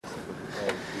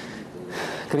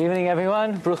Good evening,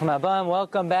 everyone. Bruchim Haba,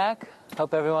 welcome back.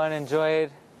 Hope everyone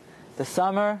enjoyed the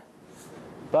summer.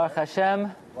 Baruch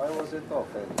Hashem. Why was it off?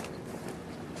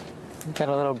 Got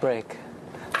a little break.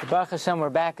 Baruch Hashem, we're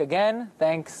back again,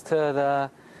 thanks to the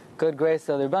good grace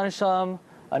of the Rebbeinu Shalom.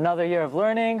 Another year of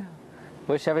learning.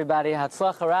 Wish everybody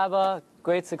Hatzlacha Rabbah,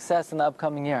 great success in the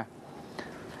upcoming year.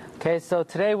 Okay, so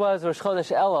today was Rosh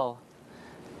Chodesh Elul,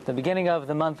 the beginning of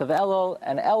the month of Elul,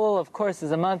 and Elul, of course,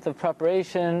 is a month of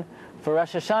preparation for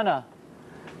Rosh Hashanah,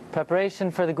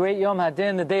 preparation for the great Yom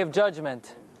Hadin, the Day of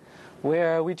Judgment,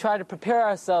 where we try to prepare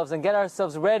ourselves and get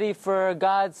ourselves ready for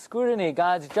God's scrutiny,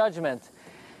 God's judgment.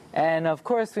 And of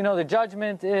course, we know the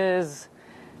judgment is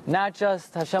not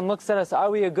just Hashem looks at us, are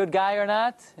we a good guy or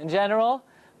not, in general,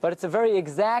 but it's a very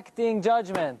exacting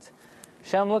judgment.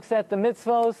 Hashem looks at the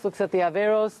mitzvos, looks at the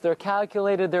averos, they're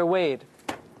calculated, they're weighed.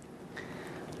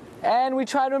 And we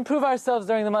try to improve ourselves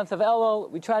during the month of Elul.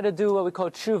 We try to do what we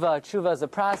call tshuva. Tshuva is a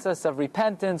process of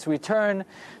repentance, return,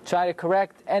 try to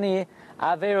correct any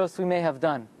averos we may have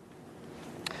done.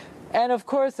 And of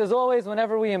course, as always,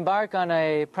 whenever we embark on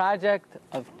a project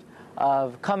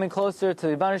of coming closer to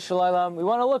the Rebbeinu Shalom, we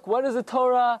want to look, what does the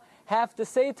Torah have to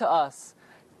say to us?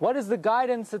 What is the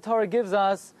guidance the Torah gives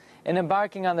us in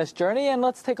embarking on this journey? And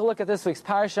let's take a look at this week's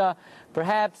parsha.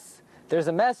 Perhaps there's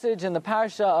a message in the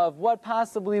parsha of what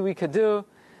possibly we could do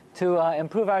to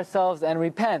improve ourselves and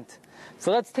repent.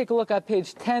 So let's take a look at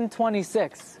page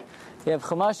 1026. You have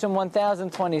Chumashim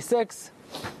 1026.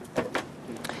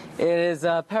 It is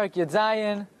Perek Yud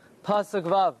Zayin, Pasuk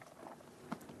Vav.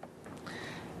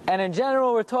 And in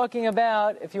general, we're talking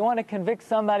about if you want to convict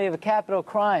somebody of a capital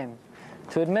crime,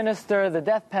 to administer the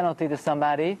death penalty to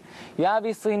somebody, you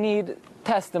obviously need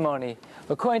testimony.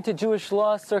 According to Jewish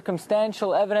law,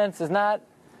 circumstantial evidence cannot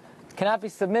be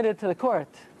submitted to the court.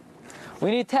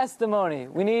 We need testimony.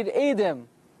 We need eidim.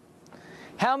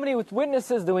 How many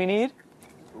witnesses do we need?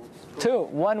 Two.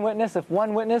 One witness. If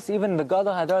one witness, even the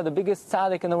Gadol Hadar, the biggest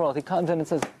tzaddik in the world, he comes in and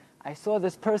says, I saw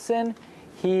this person,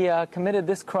 he committed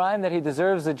this crime that he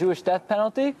deserves the Jewish death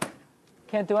penalty,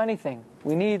 can't do anything.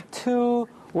 We need two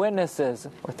witnesses,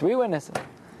 or three witnesses.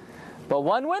 But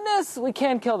one witness, we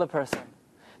can't kill the person.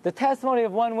 The testimony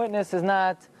of one witness is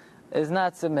not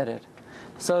submitted.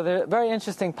 So the very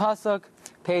interesting pasuk,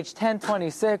 page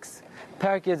 1026,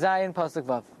 Perek Yud Zayin, pasuk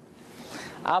Vav.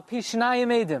 Al pi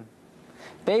shnayim eidim,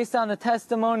 based on the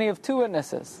testimony of two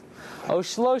witnesses, o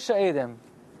shlosha eidim,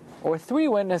 or three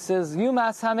witnesses,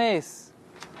 yumas hames,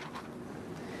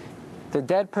 the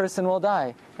dead person will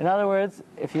die. In other words,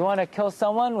 if you want to kill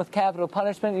someone with capital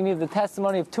punishment, you need the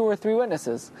testimony of two or three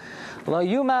witnesses. Lo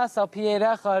yumas al pi eid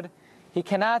echad, he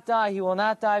cannot die, he will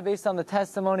not die based on the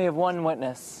testimony of one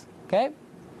witness. Okay?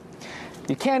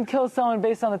 You can't kill someone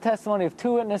based on the testimony of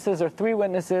two witnesses or three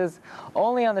witnesses,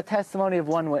 only on the testimony of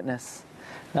one witness.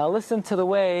 Now listen to the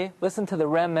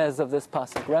remez of this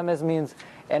pasuk. Remez means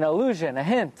an allusion, a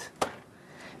hint.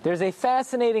 There's a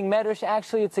fascinating medrash,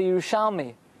 actually it's a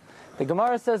Yerushalmi. The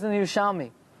Gemara says in the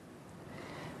Yerushalmi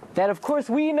that of course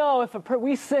we know if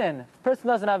we sin, if a person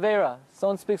does an avera,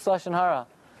 someone speaks Lashon Hara,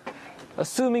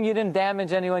 assuming you didn't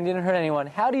damage anyone, you didn't hurt anyone,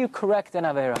 how do you correct an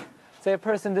avera? Say a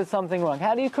person did something wrong.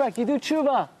 How do you correct? You do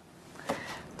tshuva.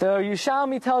 The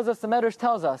Yerushalmi tells us, the Medrash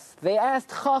tells us, they asked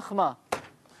Chachma,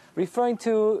 referring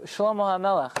to Shlomo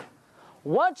HaMelech,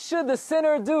 what should the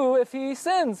sinner do if he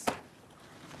sins?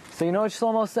 So you know what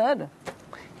Shlomo said?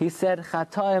 He said,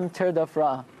 Chataim tirdaf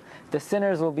ra. The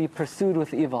sinners will be pursued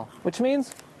with evil. Which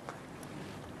means,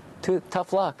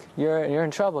 tough luck. You're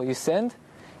in trouble. You sinned,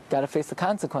 got to face the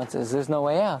consequences. There's no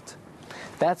way out.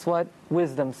 That's what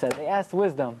wisdom said. They asked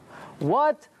wisdom,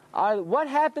 what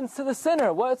happens to the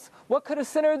sinner? What could a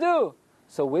sinner do?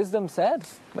 So wisdom said,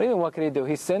 what do you mean, what could he do?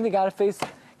 He sinned, he got to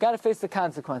face the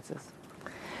consequences.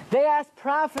 They asked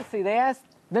prophecy, they asked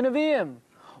the Nevi'im,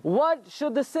 what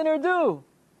should the sinner do?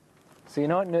 So you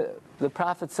know what the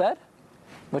prophet said?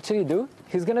 What should he do?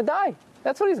 He's going to die.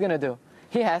 That's what he's going to do.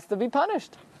 He has to be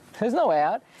punished. There's no way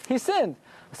out. He sinned.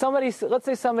 Let's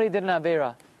say somebody did an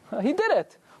avera. He did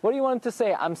it. What do you want him to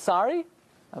say? I'm sorry?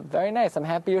 Very nice. I'm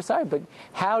happy you're sorry. But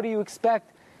how do you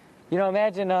expect,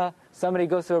 imagine somebody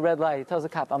goes through a red light. He tells the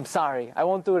cop, I'm sorry. I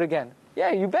won't do it again.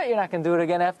 Yeah, you bet you're not going to do it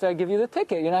again after I give you the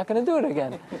ticket. You're not going to do it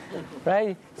again.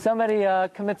 Right? Somebody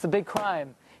commits a big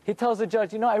crime. He tells the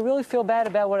judge, I really feel bad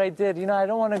about what I did. I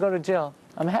don't want to go to jail.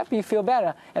 I'm happy you feel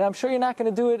bad. And I'm sure you're not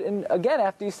going to do it again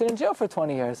after you sit in jail for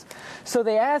 20 years. So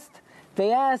they asked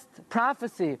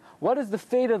prophecy, what is the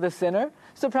fate of the sinner?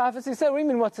 So prophecy said, what do you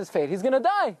mean, what's his fate? He's going to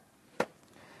die.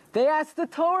 They asked the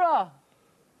Torah,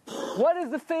 what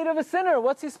is the fate of a sinner?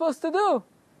 What's he supposed to do?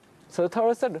 So the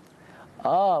Torah said,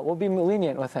 we'll be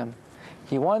lenient with him.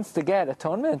 he wants to get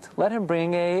atonement, let him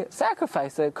bring a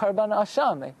sacrifice, a karban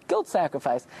asham, a guilt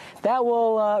sacrifice. That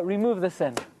will remove the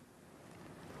sin.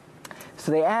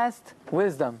 So they asked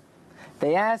wisdom,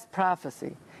 they asked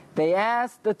prophecy, they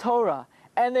asked the Torah,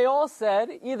 and they all said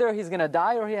either he's going to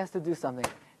die or he has to do something.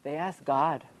 They asked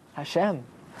God, Hashem,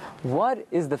 what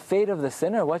is the fate of the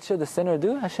sinner? What should the sinner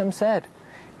do? Hashem said,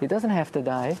 he doesn't have to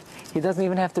die. He doesn't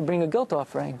even have to bring a guilt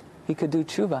offering. He could do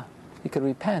tshuva. He could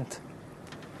repent.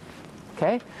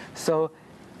 Okay? So,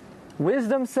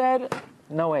 wisdom said,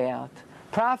 no way out.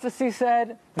 Prophecy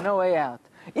said, no way out.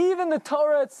 Even the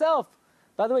Torah itself.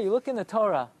 By the way, you look in the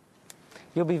Torah,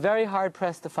 you'll be very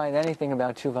hard-pressed to find anything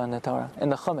about tshuva in the Torah, in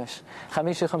the Chumash.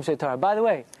 Chamisha Chumshei Torah. By the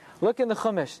way, look in the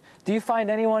Chumash. Do you find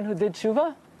anyone who did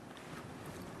tshuva?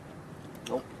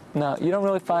 Nope. No, you don't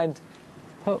really find...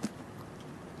 Oh.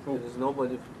 There's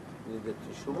nobody who did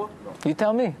tshuva? No. You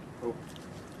tell me. Nope.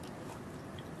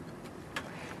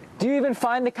 Do you even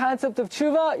find the concept of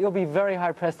tshuva? You'll be very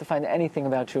hard-pressed to find anything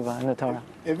about tshuva in the Torah.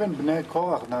 Even Bnei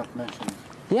Korach not mentioned.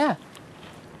 Yeah.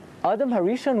 Adam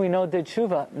Harishon, we know, did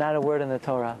tshuva, not a word in the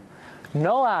Torah.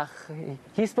 Noach,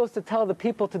 he's supposed to tell the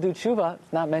people to do tshuva,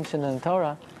 it's not mentioned in the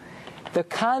Torah. The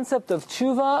concept of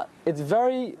tshuva, it's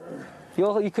very,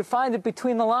 you could find it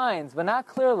between the lines, but not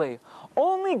clearly.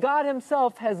 Only God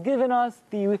himself has given us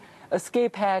the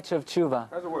escape hatch of tshuva.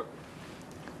 How's it work?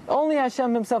 Only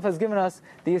Hashem himself has given us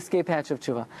the escape hatch of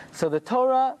tshuva. So the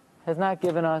Torah has not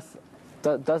given us,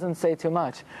 doesn't say too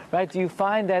much. Right? Do you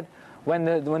find that when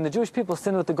the Jewish people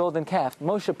sinned with the golden calf,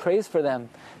 Moshe prays for them?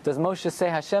 Does Moshe say,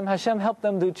 Hashem, help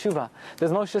them do tshuva?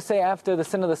 Does Moshe say after the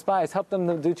sin of the spies, help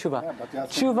them do tshuva? Yeah,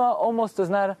 Tshuva almost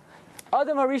does not...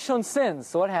 Adam Harishon sins.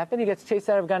 So what happened? He gets chased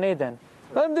out of Gan Eden.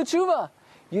 Let him do tshuva.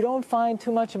 You don't find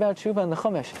too much about tshuva in the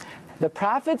Chumash. The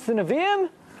prophets, the Nevi'im,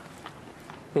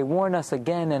 they warn us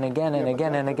again and again and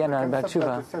again and again about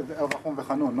tshuva. You said El Rachum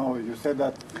V'Chanun. No, you said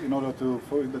that in order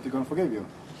that He's going to forgive you.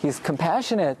 He's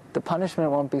compassionate. The punishment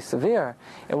won't be severe.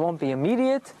 It won't be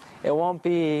immediate. It won't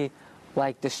be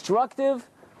like destructive.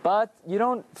 But you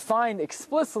don't find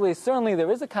explicitly. Certainly, there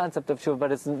is a concept of tshuva,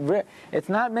 but it's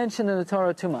not mentioned in the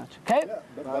Torah too much. Okay?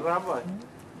 But Rabbi,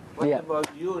 what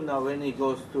about Yonah when he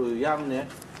goes to Yamne?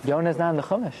 Yonah is not in the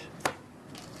Chumash.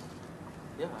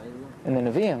 Yeah, I know. In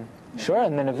the Nevi'im. Sure,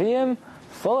 in the Nevi'im,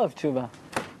 full of tshuva.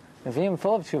 Nevi'im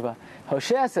full of tshuva.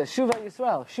 Hosea says, Shuva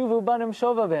Yisrael, Shuvu Banim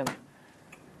Shovavim.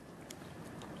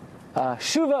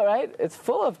 Shuva, right? It's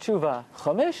full of tshuva.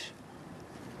 Chumash?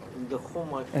 In the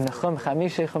Chumash. In the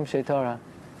Chamisha Chumshei Torah.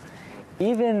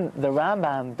 Even the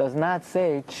Rambam does not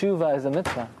say tshuva is a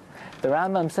mitzvah. The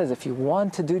Rambam says if you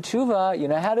want to do tshuva, you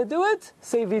know how to do it?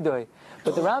 Say vidui.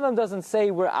 But the Rambam doesn't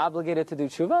say we're obligated to do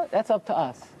tshuva. That's up to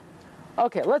us.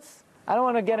 Okay, I don't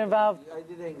want to get involved. I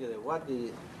didn't get it. What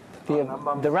the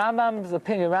Rambam's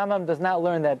opinion, Rambam does not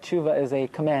learn that tshuva is a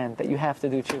command, that you have to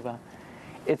do tshuva.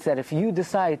 It's that if you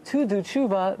decide to do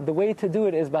tshuva, the way to do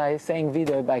it is by saying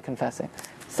vidui, by confessing.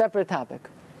 Separate topic.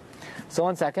 So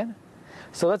 1 second.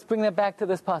 So let's bring that back to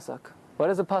this pasuk. What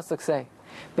does the pasuk say?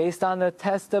 Based on the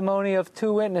testimony of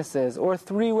 2 witnesses or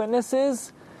 3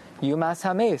 witnesses, yumas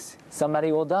hames,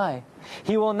 somebody will die.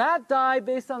 He will not die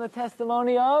based on the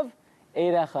testimony of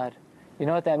Eid Echad. You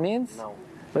know what that means? No.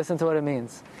 Listen to what it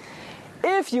means.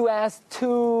 If you ask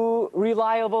 2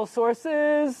 reliable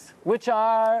sources, which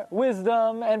are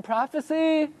wisdom and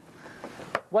prophecy,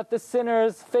 what the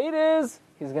sinner's fate is,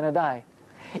 he's going to die.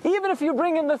 Even if you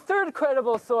bring in the 3rd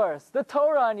credible source, the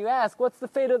Torah, and you ask, what's the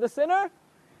fate of the sinner?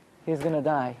 He's going to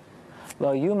die.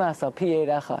 Lo yumas al pi Eid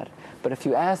Echad. But if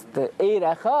you ask the Eid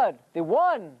Echad, the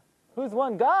one, who's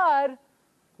one? God,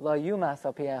 lo yumas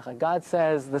al pi Echad. God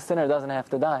says the sinner doesn't have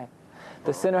to die.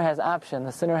 The sinner has option.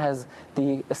 The sinner has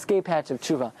the escape hatch of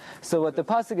tshuva. So what the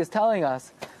pasuk is telling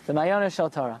us, the Mayana Shel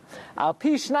Torah, al pi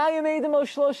shnayim eidim o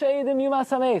shlosha eidim yumas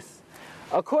hames.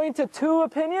 According to 2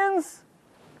 opinions,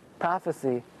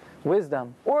 prophecy,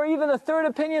 wisdom, or even the 3rd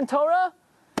opinion, Torah,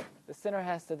 the sinner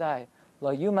has to die.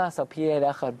 Lo yumas al pi Eid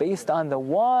Echad, based on the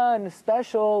one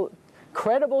special,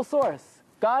 credible source,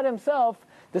 God himself,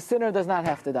 the sinner does not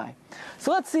have to die.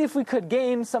 So let's see if we could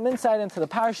gain some insight into the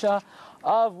parsha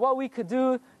of what we could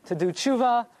do to do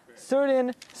tshuva,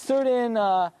 certain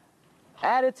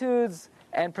attitudes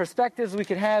and perspectives we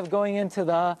could have going into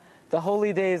the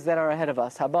holy days that are ahead of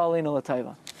us. Haba aleinu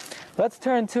l'taiva. Let's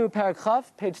turn to Parak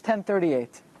Chaf, page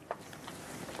 1038.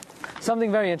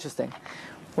 Something very interesting.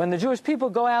 When the Jewish people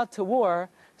go out to war,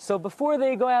 so before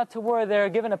they go out to war, they're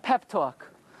given a pep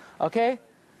talk. Okay?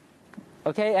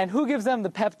 Okay, and who gives them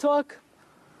the pep talk?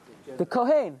 The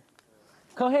Kohen.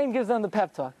 Kohen gives them the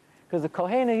pep talk. Because the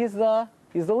Kohen, he's the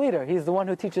leader. He's the one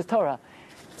who teaches Torah.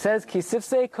 It says, Ki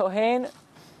sifsei Kohen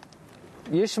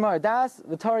Yishmar das,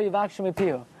 the Torah yivakshu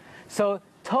mipihu. So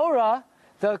Torah,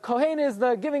 the Kohen is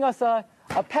giving us a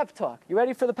pep talk. You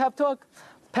ready for the pep talk?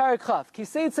 Parak Chaf.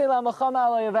 Kiseitze la'machama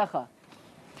ala yavecha.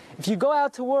 If you go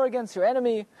out to war against your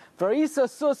enemy, v'risa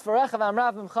sus v'rechav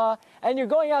amrav mimcha, and you're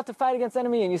going out to fight against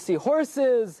enemy, and you see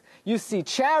horses, you see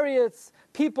chariots,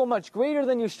 people much greater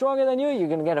than you, stronger than you, you're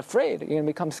going to get afraid. You're going to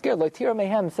become scared. Like Tira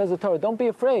Mehem says the Torah, don't be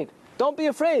afraid. Don't be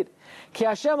afraid. Ki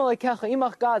Hashem alekecha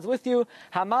imach, God's with you.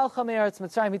 Hamalcha me'aretz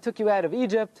Mitzrayim, He took you out of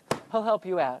Egypt. He'll help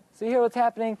you out. So you hear what's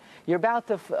happening? You're about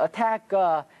to attack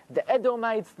the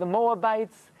Edomites, the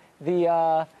Moabites,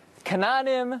 the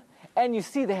Canaanim, and you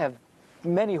see they have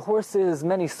many horses,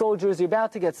 many soldiers. You're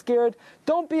about to get scared.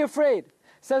 Don't be afraid.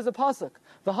 Says the pasuk,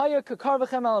 "V'haya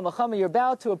kakarvachem al machama." You're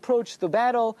about to approach the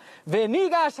battle.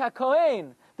 V'nigash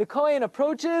hakohen. The kohen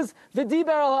approaches. V'diber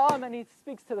al ha'am, and he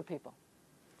speaks to the people.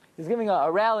 He's giving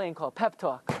a rallying call, pep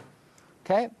talk.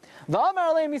 Okay.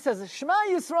 V'amar aleim, he says, "Shema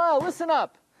Yisrael, listen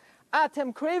up.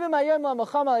 Atem krevim hayom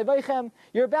la'machama le'vaychem."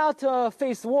 You're about to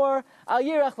face war. Al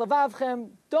yirach levavchem.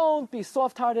 Don't be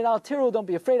soft-hearted. Al tiru. Don't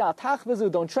be afraid. Al tachbezu.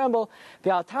 Don't tremble.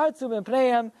 V'al tartzu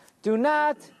b'pneihem. Do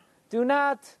not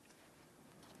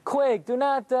quake. Do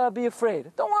not be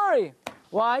afraid. Don't worry.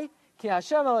 Why? Ki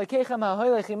Hashem Elokeichem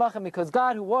ha'hoilech imachem, because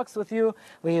God who walks with you,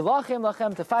 lehilachem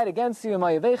lachem, to fight against you,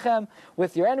 imayavechem,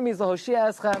 with your enemies, lahoshia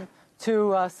eschem,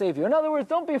 to save you. In other words,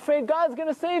 don't be afraid. God's going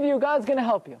to save you. God's going to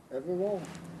help you. Every war.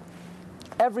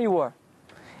 Every war.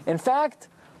 In fact,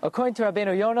 according to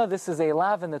Rabbeinu Yonah, this is a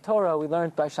lav in the Torah we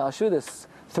learned by Shalshudis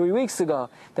 3 weeks ago,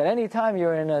 that any time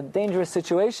you're in a dangerous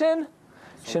situation,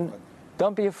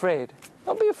 don't be afraid.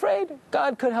 Don't be afraid.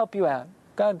 God could help you out.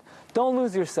 God, don't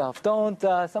lose yourself. Don't.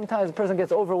 Sometimes a person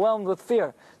gets overwhelmed with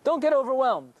fear. Don't get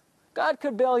overwhelmed. God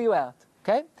could bail you out.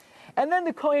 Okay? And then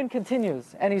the Kohen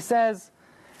continues, and he says,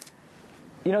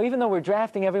 even though we're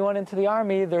drafting everyone into the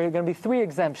army, there are going to be 3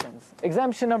 exemptions.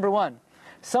 Exemption number 1,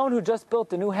 someone who just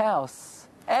built a new house,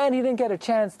 and he didn't get a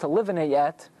chance to live in it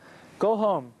yet, go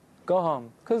home. Go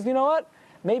home. Because you know what?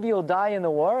 Maybe you'll die in the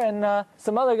war, and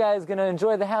some other guy is going to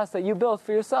enjoy the house that you built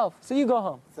for yourself. So you go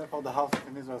home. Except for the houses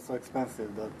in Israel are so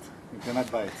expensive that you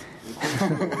cannot buy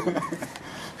it.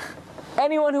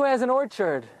 Anyone who has an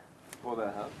orchard. For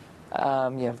that house?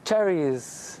 You have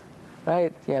cherries,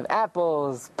 right? You have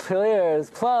apples,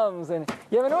 pears, plums, and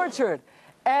you have an orchard.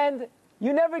 And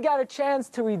you never got a chance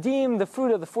to redeem the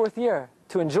fruit of the 4th year,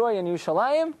 to enjoy in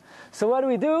Yerushalayim. So what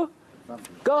do?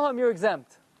 Go home, you're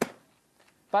exempt.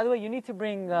 By the way, you need to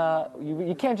bring,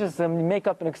 you can't just make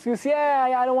up an excuse,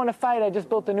 I don't want to fight, I just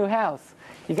built a new house.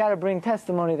 You got to bring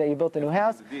testimony that you built a new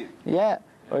house. Yeah,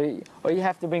 or you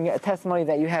have to bring a testimony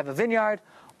that you have a vineyard.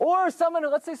 Or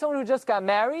let's say someone who just got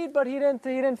married, but he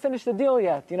didn't finish the deal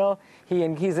yet.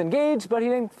 He's engaged, but he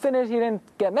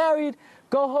didn't get married.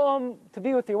 Go home to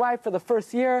be with your wife for the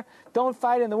 1st year. Don't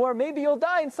fight in the war. Maybe you'll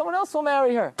die and someone else will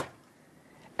marry her.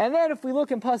 And then if we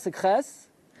look in Pasuk Ches,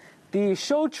 the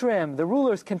Shotrim, the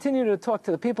rulers, continue to talk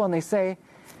to the people, and they say,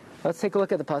 let's take a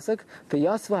look at the pasuk. The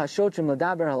Yasva HaShotrim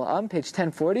L'daber Hala'am, page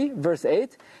 1040, verse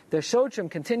 8. The Shotrim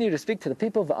continue to speak to the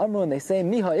people, V'amru, and they say,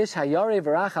 Mi ha'Ish ha'yarei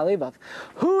v'rach ha'levav.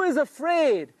 Who is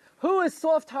afraid? Who is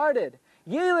soft-hearted?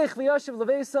 Yelech v'yashiv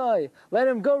l'veisai. Let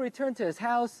him go return to his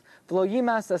house. V'lo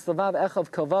yimas es levav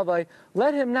echav kovavai.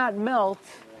 Let him not melt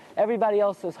everybody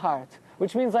else's heart.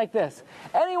 Which means like this.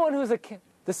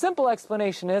 The simple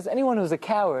explanation is, anyone who's a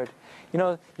coward,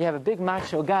 you have a big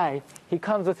macho guy, he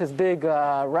comes with his big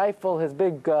rifle, his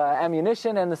big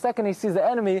ammunition, and the second he sees the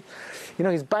enemy,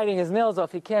 he's biting his nails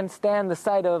off, he can't stand the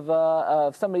sight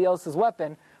of somebody else's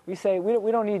weapon. We say,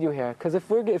 we don't need you here, because if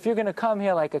you're going to come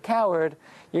here like a coward,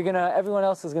 everyone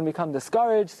else is going to become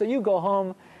discouraged, so you go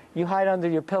home, you hide under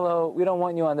your pillow, we don't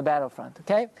want you on the battlefront,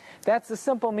 okay? That's the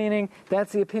simple meaning,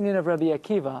 that's the opinion of Rabbi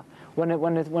Akiva.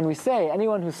 When we say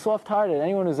anyone who's soft-hearted,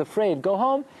 anyone who's afraid, go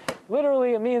home,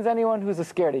 literally it means anyone who's a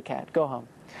scaredy cat, go home.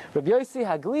 Rabbi Yossi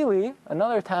Haglili,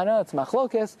 another Tana, it's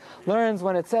Machlokes, learns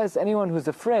when it says anyone who's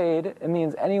afraid, it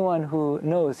means anyone who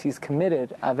knows he's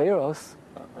committed Averos,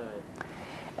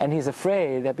 and he's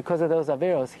afraid that because of those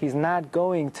Averos, he's not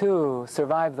going to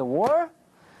survive the war,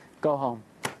 go home.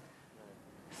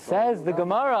 Says the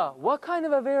Gemara, what kind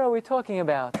of Avera are we talking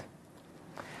about?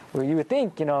 Well, you would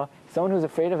think, someone who's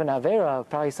afraid of an Avera,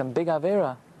 probably some big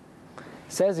Avera.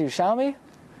 Says Yerushalmi,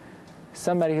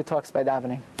 somebody who talks by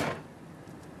davening.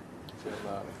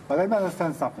 But let me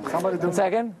understand something. One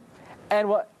second.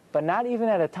 But not even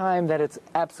at a time that it's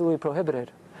absolutely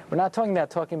prohibited. We're not talking about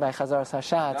talking by Chazar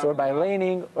Hashatz or by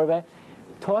laning or by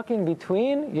talking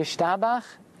between Yishtabach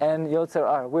and Yotzer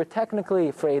Ar. We're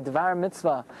technically for a Dvar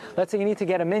Mitzvah. Let's say you need to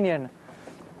get a minyan,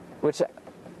 which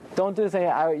Don't do this.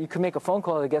 You could make a phone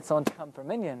call to get someone to come for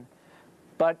minyan.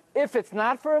 But if it's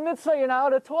not for a mitzvah, you're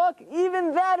not allowed to talk.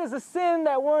 Even that is a sin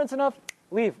that warrants enough.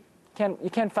 Leave. You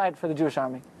can't fight for the Jewish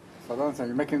army. So don't say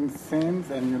you're making sins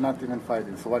and you're not even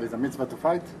fighting. So what is a mitzvah to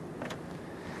fight?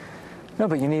 No,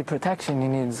 but you need protection. You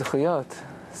need zechuyot.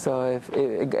 So if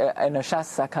in a shas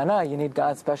sakana, you need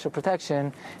God's special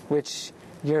protection, which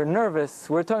you're nervous.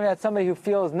 We're talking about somebody who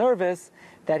feels nervous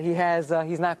that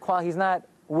he's not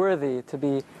worthy to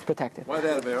be protected. Why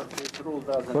that about? This rule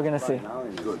doesn't We're gonna apply see. now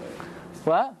in good.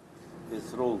 What?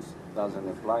 This rules doesn't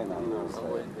apply now.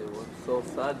 They were so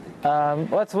sad.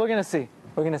 We're gonna see.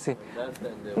 We're gonna see.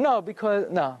 No,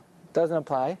 it doesn't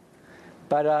apply.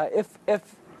 But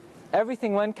if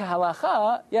everything went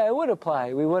kahalacha, yeah, it would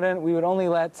apply. We would only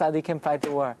let tzaddikim fight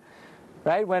the war,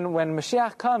 right? When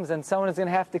Mashiach comes and someone is going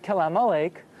to have to kill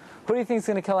Amalek, who do you think is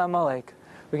going to kill Amalek?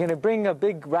 We're going to bring a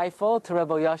big rifle to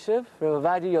Rebbe Yashiv, Rebbe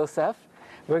Vadia Yosef.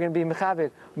 We're going to be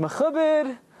mechabed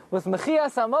with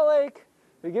mechias Amalek.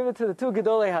 We give it to the two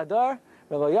Gedolei Hadar.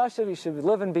 Rebbe Yashiv, you should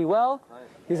live and be well.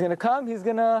 He's going to come. He's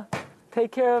going to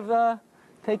take care of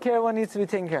what needs to be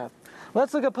taken care of.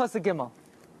 Let's look at Pasuk Gimel.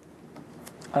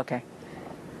 Okay.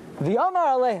 The Amar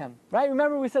Alehem, right?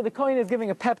 Remember we said the Kohen is giving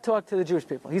a pep talk to the Jewish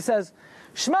people. He says,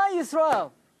 Shema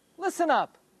Yisrael, listen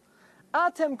up.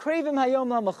 Atem kravim hayom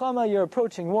la'machama, you're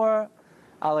approaching war.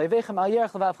 Aleivechem al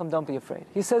yerech levavchem, don't be afraid.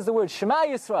 He says the word Shema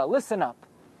Yisrael, listen up.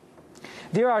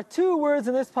 There are two words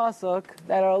in this pasuk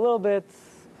that are a little bit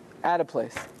out of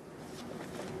place.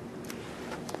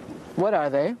 What are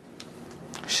they?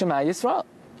 Shema Yisrael.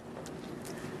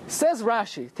 Says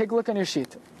Rashi, take a look on your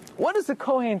sheet. What is the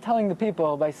Kohen telling the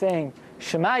people by saying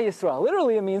Shema Yisrael?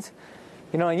 Literally it means,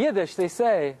 in Yiddish they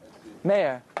say,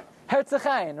 Meir,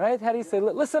 Herzachayin, right? How do you say,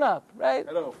 listen up, right?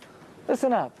 Hello.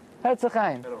 Listen up,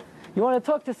 Herzachayin. You want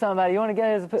to talk to somebody, you want to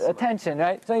get his attention,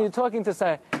 right? So you're talking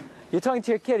to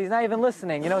your kid, he's not even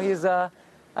listening. He's, I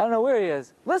don't know where he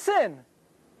is. Listen!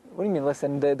 What do you mean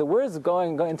listen? The words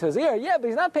going into his ear. Yeah, but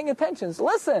he's not paying attention, so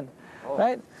listen,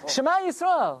 right? Shema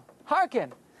Yisrael,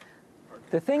 hearken.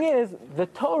 The thing is, the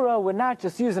Torah would not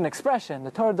just use an expression.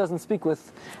 The Torah doesn't speak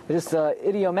with just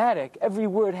idiomatic. Every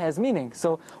word has meaning.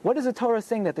 So what is the Torah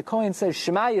saying that the Kohen says,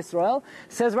 Shema Yisrael?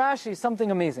 Says Rashi,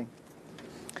 something amazing.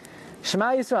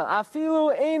 Shema Yisrael.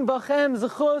 Afilu ein bachem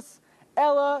zechus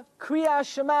ela kriya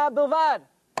shema bilvad.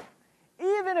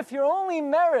 Even if your only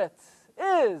merit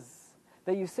is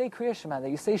that you say kriya shema,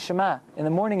 that you say shema in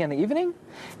the morning and the evening,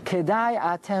 kedai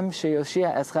atem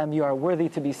sheyoshia eschem, you are worthy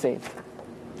to be saved.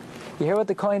 You hear what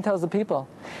the Kohen tells the people?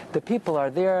 The people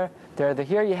are there.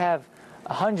 Here you have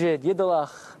 100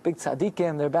 Yiddelach, big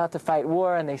tzaddikim. They're about to fight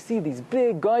war, and they see these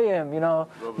big goyim,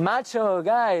 macho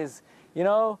guys,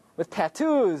 with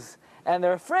tattoos, and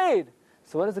they're afraid.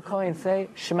 So what does the Kohen say?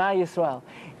 Shema Yisrael.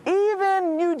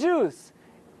 Even you Jews,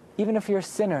 even if you're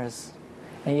sinners,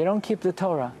 and you don't keep the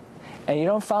Torah, and you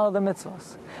don't follow the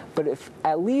mitzvahs, but if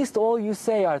at least all you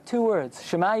say are two words,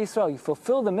 Shema Yisrael, you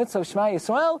fulfill the mitzvah of Shema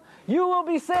Yisrael, you will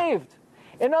be saved.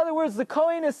 In other words, the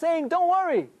Kohen is saying, don't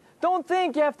worry. Don't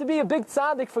think you have to be a big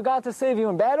tzaddik for God to save you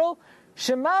in battle.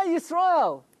 Shema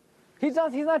Yisrael. He's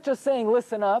not just saying,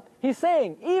 listen up. He's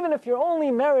saying, even if your only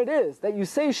merit is that you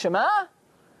say Shema,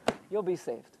 you'll be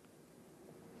saved.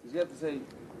 Does he have to say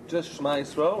just Shema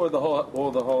Yisrael or the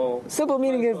whole? Simple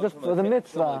meaning is the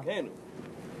mitzvah.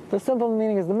 The simple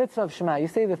meaning is the mitzvah of Shema. You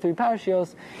say the three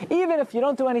parashios, even if you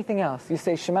don't do anything else. You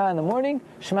say Shema in the morning,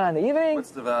 Shema in the evening.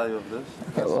 What's the value of this?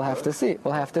 Okay, we'll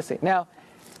have to see. Now,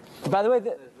 by the way,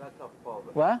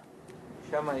 what?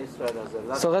 Shema Yisrael has a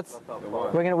lot So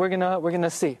of we're gonna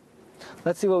see.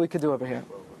 Let's see what we could do over here.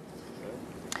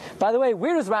 By the way,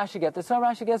 where does Rashi get this? So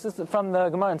Rashi gets this from the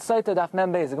Gemara in Saita Daf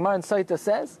Mem Beis. The Gemara in Saita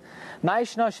says,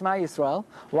 "Ma'ishna Shema Yisrael."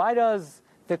 Why does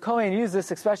the Kohen use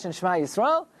this expression Shema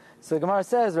Yisrael? So the Gemara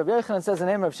says, Rabbi Yochanan says in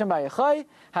the name of Shem Bar Yochai,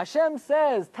 Hashem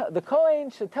says the Kohen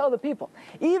should tell the people,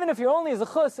 even if your only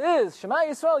zechus is Shema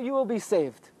Yisrael, you will be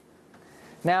saved.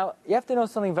 Now, you have to know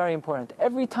something very important.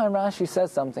 Every time Rashi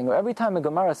says something, or every time a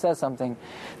Gemara says something,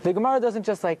 the Gemara doesn't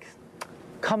just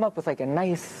come up with a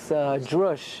nice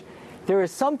drush. There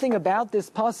is something about this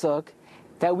pasuk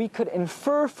that we could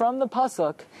infer from the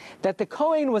pasuk that the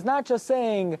Kohen was not just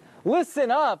saying, listen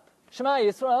up, Shema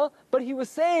Yisrael, but he was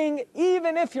saying,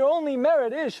 even if your only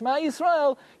merit is Shema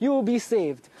Yisrael, you will be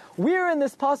saved. Where in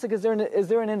this pasuk is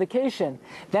there an indication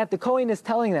that the Kohen is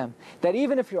telling them that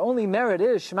even if your only merit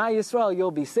is Shema Yisrael,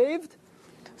 you'll be saved?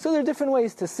 So there are different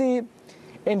ways to see.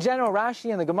 In general,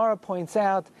 Rashi and the Gemara points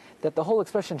out that the whole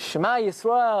expression Shema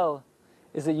Yisrael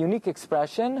is a unique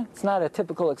expression. It's not a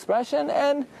typical expression,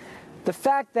 and the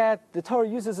fact that the Torah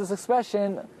uses this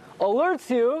expression alerts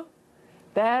you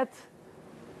that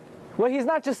What he's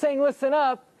not just saying, listen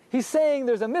up, he's saying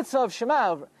there's a mitzvah of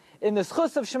Shema. In the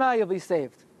schus of Shema, you'll be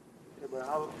saved. Yeah, but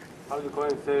how the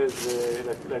Kohen says,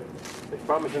 like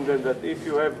promising them that if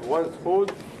you have one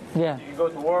food, Yeah. you can go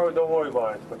to war, don't worry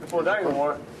about it. But people die in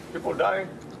war. People die.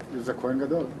 He's a Kohen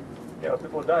Gadol. Yeah,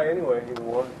 people die anyway in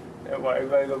war.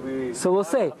 Everybody will be... So we'll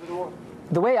say, after the war.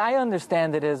 the way I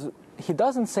understand it is, he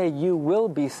doesn't say you will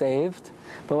be saved,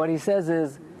 but what he says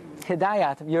is,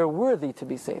 hidayat, you're worthy to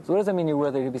be saved. What does that mean, you're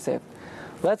worthy to be saved?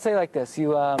 Let's say like this, you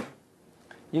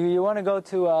want to go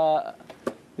to,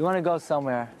 you want to go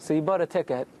somewhere, so you bought a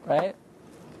ticket, right?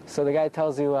 So the guy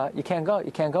tells you, you can't go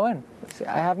in. You say,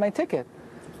 I have my ticket.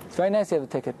 It's very nice you have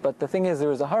a ticket, but the thing is there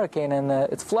was a hurricane and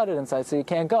it's flooded inside, so you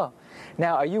can't go.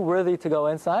 Now, are you worthy to go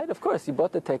inside? Of course, you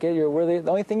bought the ticket, you're worthy.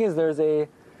 The only thing is there's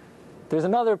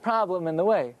another problem in the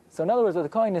way. So in other words, what the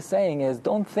Kohen is saying is,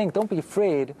 don't be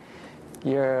afraid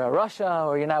you're Russia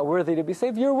or you're not worthy to be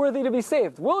saved. You're worthy to be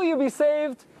saved. Will you be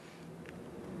saved?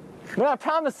 We're not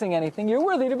promising anything. You're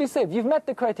worthy to be saved. You've met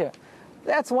the criteria.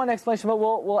 That's one explanation, but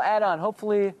we'll add on.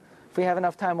 Hopefully, if we have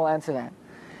enough time, we'll answer that.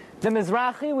 The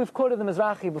Mizrahi, we've quoted the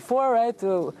Mizrahi before, right?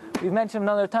 We've mentioned him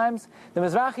other times. The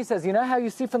Mizrahi says, you know how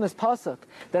you see from this pasuk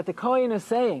that the Kohen is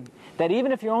saying that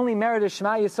even if you're only married to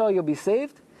Shema Yisrael, you'll be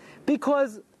saved?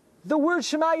 Because the word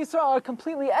Shema Yisrael are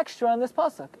completely extra on this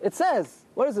pasuk. It says,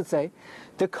 what does it say?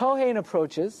 The Kohen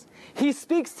approaches, he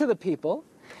speaks to the people.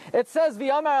 It says,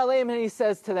 V'yamar aleim, and he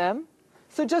says to them.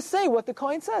 So just say what the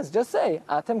Kohen says. Just say,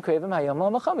 Atem krevim hayom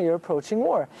la'machama, you're approaching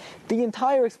war. The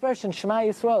entire expression Shema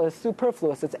Yisrael is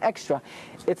superfluous. It's extra.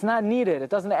 It's not needed. It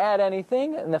doesn't add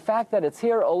anything. And the fact that it's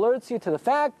here alerts you to the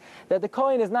fact that the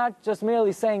Kohen is not just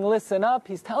merely saying, listen up.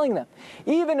 He's telling them,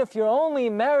 even if your only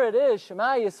merit is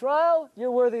Shema Yisrael,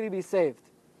 you're worthy to be saved.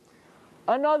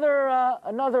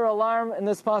 Another alarm in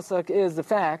this pasuk is the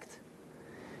fact,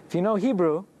 if you know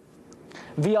Hebrew,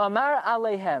 V'amar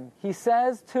alehem, he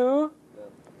says to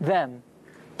them,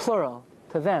 plural,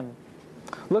 to them.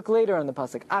 Look later in the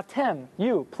pasuk. Atem,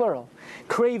 you, plural.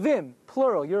 Krevim,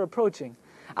 plural, you're approaching.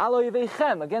 Alo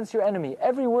yivechem, against your enemy.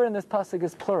 Every word in this pasuk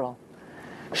is plural.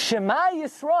 Shema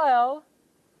Yisrael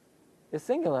is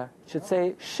singular. It should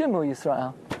say Shimu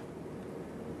Yisrael.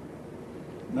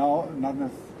 No, not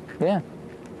necessarily. Yeah.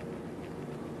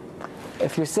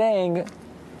 If you're saying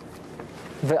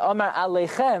Ve'amar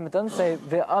aleichem, it doesn't say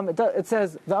Ve'amar, it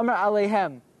says Ve'amar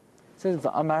aleihem. It says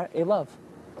Ve'amar elav.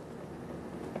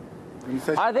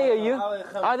 Are they a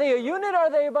unit or are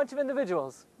they a bunch of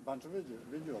individuals? Bunch of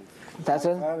individuals. That's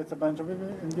it? It's a bunch of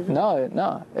individuals.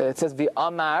 No. It says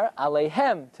Ve'amar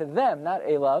aleihem, to them, not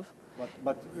elav.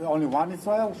 But only one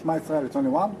Israel? Shema Israel, it's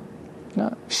only one?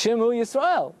 No. Shimu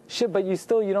Yisrael. But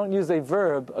you don't use a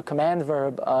verb, a command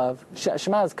verb of,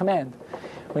 Shema is command.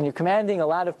 When you're commanding a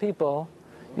lot of people,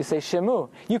 you say Shemu.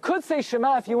 You could say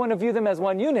Shema if you want to view them as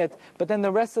one unit, but then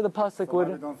the rest of the pasuk so would...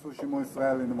 why we don't say Shemu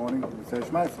Israel in the morning, we say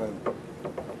Shema Israel.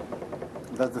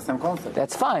 That's the same concept.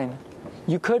 That's fine.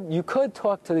 You could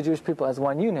talk to the Jewish people as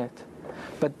one unit,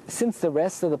 but since the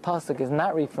rest of the pasuk is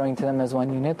not referring to them as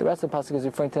one unit, the rest of the pasuk is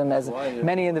referring to them as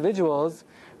many individuals.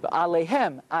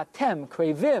 Alehem, atem,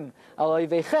 krevim,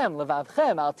 aloivechem,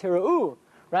 levavchem, al tira'u,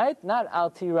 right? Not al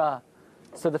tira.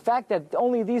 So the fact that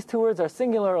only these two words are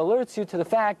singular alerts you to the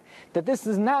fact that this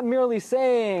is not merely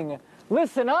saying,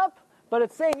 listen up, but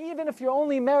it's saying even if your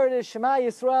only merit is Shema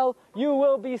Yisrael, you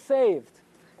will be saved.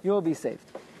 You will be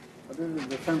saved. But this is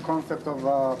the same concept of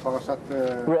Parashat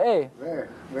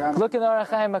Re'eh. Look in the Orach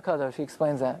Chaim HaKadosh, he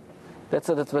explains that. That's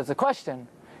a question.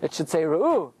 It should say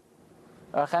Re'u.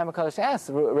 Orach Chaim HaKadosh asks,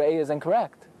 Re'eh is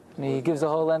incorrect. And he gives a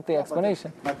whole lengthy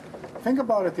explanation. But think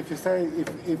about it. If you say,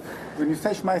 when you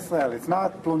say Shema Israel, it's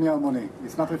not Ploni Almoni.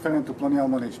 It's not referring to Ploni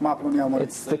Almoni. Shema Ploni Almoni.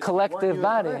 It's the collective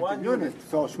body. One unit.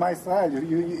 So Shema Israel,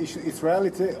 Israel,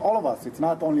 it's all of us. It's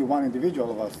not only one individual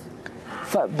of us.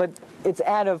 But it's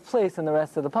out of place in the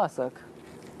rest of the pasuk.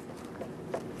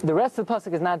 The rest of the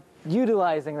pasuk is not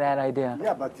utilizing that idea.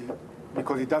 Yeah, but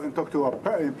because he doesn't talk to a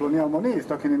Ploni Almoni, he's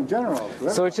talking in general.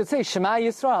 So it should say Shema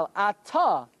Yisrael,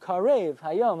 Ata Karev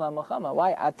Hayom LaMochama.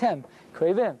 Why Atem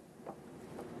Krevim?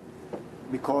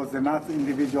 Because they're not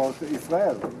individuals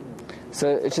Israel. So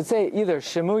it should say either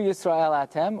Shemu Yisrael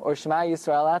Atem or Shema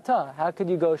Yisrael Ata. How could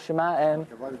you go Shema and...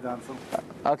 Okay, what is the answer?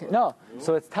 Okay, no.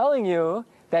 So it's telling you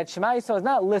that Shema Yisrael is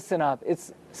not listen up.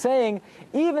 It's saying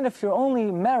even if your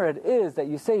only merit is that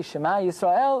you say Shema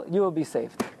Yisrael, you will be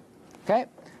saved. Okay?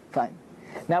 Fine.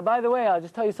 Now, by the way, I'll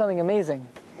just tell you something amazing.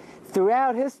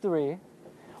 Throughout history,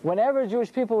 whenever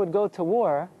Jewish people would go to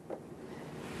war,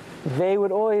 they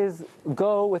would always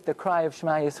go with the cry of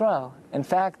Shema Yisrael. In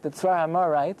fact, the Tzvar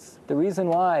Amar writes, the reason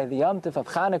why the Yom Tov of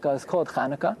Chanukah is called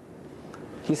Chanukah,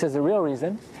 he says the real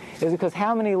reason, is because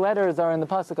how many letters are in the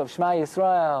pasuk of Shema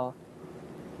Yisrael?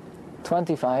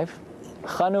 25.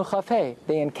 Chanu Chafei.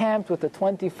 They encamped with the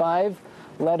 25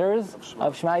 letters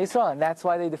of Shema Yisrael, and that's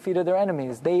why they defeated their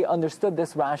enemies. They understood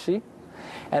this Rashi,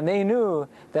 and they knew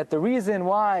that the reason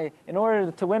why, in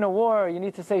order to win a war, you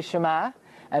need to say Shema,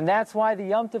 and that's why the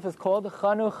Yom Tov is called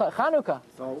Chanukah,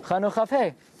 Chanu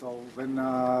Chafei. So when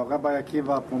Rabbi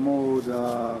Akiva promoted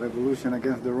revolution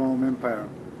against the Roman Empire,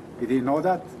 did he know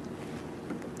that?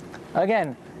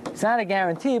 Again, it's not a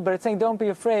guarantee, but it's saying don't be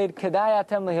afraid. Kedai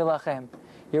atem lehilachem.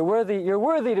 You're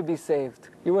worthy to be saved.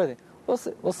 You're worthy. We'll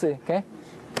see, okay?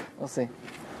 We'll see.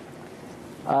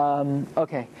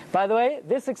 Okay. By the way,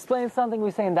 this explains something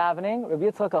we say in davening. Rabbi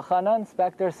Yitzchak Elchanan,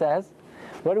 inspector, says,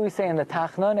 what do we say in the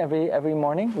Tachnun every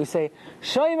morning? We say,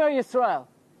 Shomer Yisrael,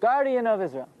 guardian of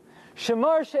Israel.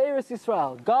 Shemar She'eris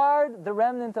Yisrael, guard the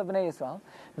remnant of Bnei Yisrael.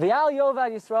 V'al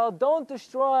Yovad Yisrael, don't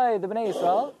destroy the Bnei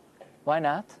Yisrael. Why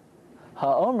not?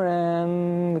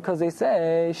 Ha'omrim, because they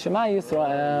say Shema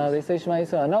Yisrael. They say Shema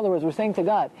Yisrael. In other words, we're saying to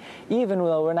God, even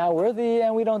though we're not worthy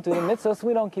and we don't do the mitzvahs,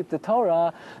 we don't keep the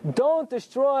Torah, don't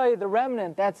destroy the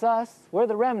remnant. That's us. We're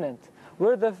the remnant.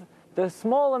 We're the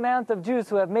small amount of Jews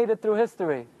who have made it through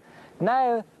history.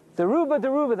 Now, the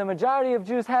majority of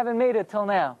Jews haven't made it till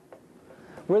now.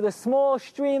 We're the small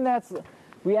stream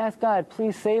we ask God,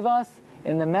 please save us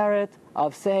in the merit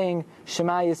of saying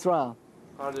Shema Yisrael.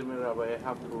 Pardon me, Rabbi, I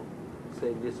have to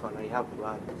say this one, I have to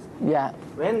add this. Yeah.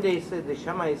 When they say the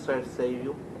Shema Yisrael save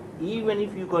you, even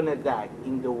if you're going to die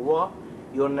in the war,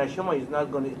 your neshama is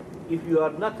not going to, if you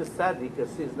are not a tzaddik,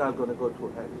 it's not going to go to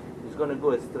hell. It's going to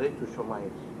go straight to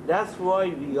Shemayim. That's why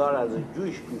we are, as a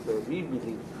Jewish people, we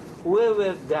believe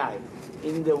whoever died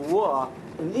in the war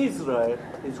in Israel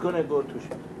is going to go to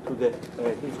the,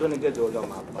 he's going to get the Olam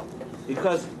Haba.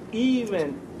 Because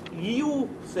even you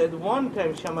said one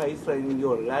time Shema Israel in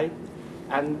your life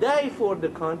and die for the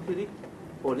country.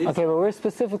 For this. Okay, but we're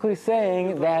specifically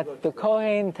saying that the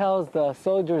Kohen tells the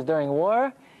soldiers during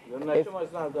war. Your neshama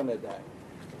is not going to die.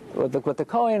 What the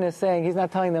Kohen is saying, he's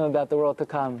not telling them about the world to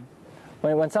come.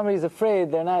 When somebody's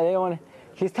afraid, they don't want.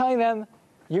 He's telling them,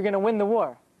 you're going to win the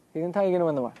war. He's going to tell you you're going to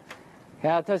win the war.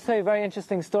 Yeah, I'll tell you a very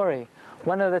interesting story.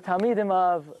 One of the Talmidim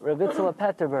of Rabbi Itzla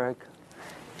Petterberg,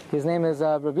 his name is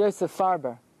Rabbi Yosef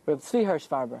Farber, Rabbi Tzvi Hirsch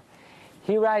Farber.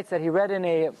 He writes that he read in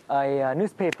a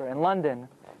newspaper in London,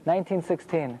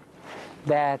 1916,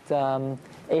 that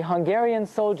a Hungarian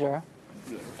soldier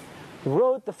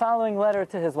wrote the following letter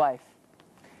to his wife.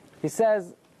 He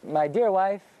says, my dear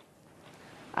wife,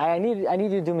 I need you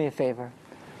to do me a favor.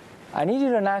 I need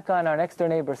you to knock on our next door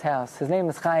neighbor's house. His name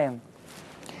is Chaim.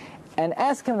 And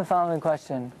ask him the following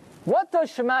question. What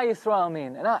does Shema Yisrael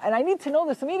mean? And I need to know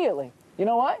this immediately. You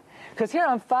know why? Because here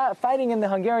I'm fighting in the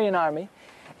Hungarian army,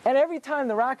 and every time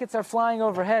the rockets are flying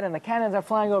overhead and the cannons are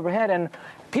flying overhead and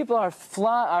people are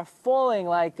falling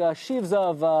like sheaves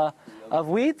of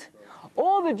wheat,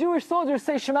 all the Jewish soldiers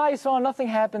say Shema Yisrael and nothing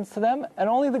happens to them, and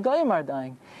only the Goyim are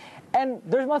dying. And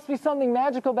there must be something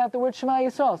magical about the word Shema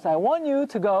Yisrael. So I want you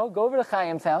to go over to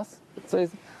Chaim's house. So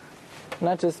he's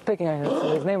not just picking on him,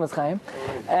 his name was Chaim.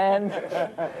 And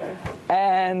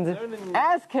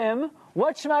ask him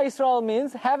what Shema Yisrael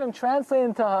means. Have him translate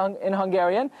in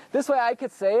Hungarian. This way I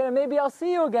could say it, and maybe I'll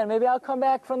see you again. Maybe I'll come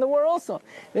back from the war also.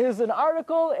 There's an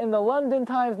article in the London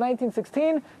Times,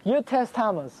 1916, Yud Tes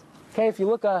Tammuz. Okay, if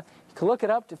you could look it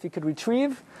up, if you could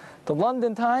retrieve the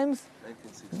London Times,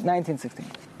 1916.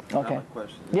 Okay. I have a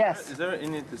question. Yes. Is there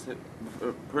any to say, if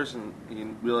a person he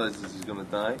realizes he's going to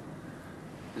die?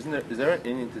 Is there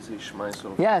any to say Shema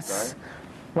Yisrael? Yes.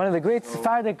 One of the great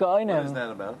Sephardic Gaonim. What is that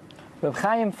about? Reb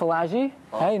Chaim Falaji.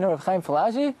 Hey, you know Reb Chaim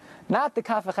Falaji? Not the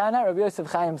Kaf HaChaim, Reb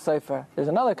Yosef Chaim Sofer. There's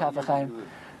another Kaf HaChaim.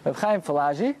 Reb Chaim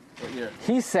Falaji.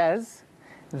 He says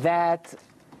that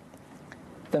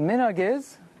the minhag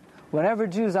is, whenever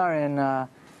Jews are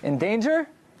in danger,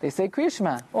 they say Kriya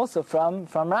Shema, also from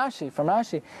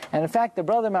Rashi. And in fact, the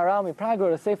brother Maral Miprag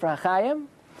wrote a Sefer HaChaim.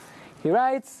 He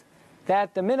writes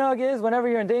that the minhag is, whenever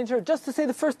you're in danger, just to say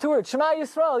the first two words, Shema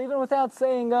Yisrael, even without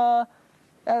saying,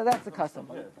 that's the custom.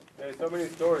 Yeah. There's so many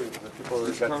stories that people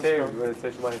get saved when they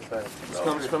say Shema Yisrael. This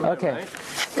comes from Okay.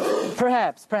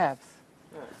 Perhaps. Yeah.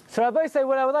 So Rabbi say,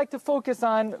 what I would like to focus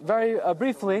on very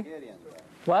briefly.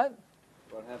 What?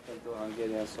 What happened to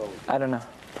Hungarian soldiers? I don't know.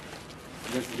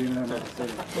 Just didn't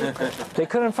understand. They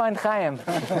couldn't find Chaim. The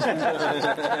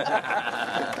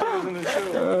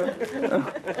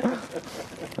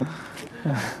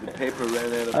paper ran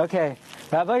out of... Okay.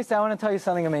 Rabbi say, I want to tell you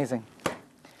something amazing.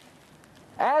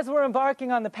 As we're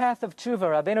embarking on the path of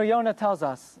tshuva, Rabbeinu Yonah tells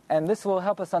us, and this will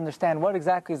help us understand what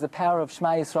exactly is the power of Shema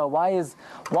Yisrael.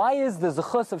 Why is the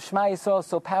zechus of Shema Yisrael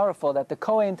so powerful that the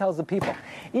Kohen tells the people,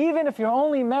 even if you're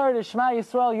only married to Shema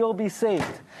Yisrael, you'll be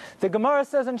saved. The Gemara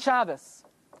says in Shabbos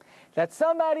that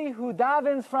somebody who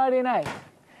davens Friday night,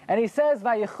 and he says,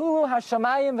 Vayichulu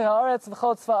hashamayim v'ha'aretz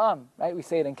v'chol tzva'am, right? We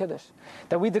say it in Kiddush.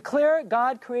 That we declare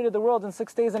God created the world in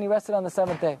 6 days and He rested on the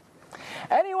seventh day.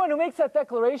 Anyone who makes that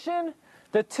declaration,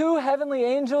 the two heavenly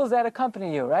angels that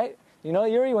accompany you, right? You know,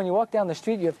 Yuri, when you walk down the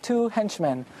street, you have two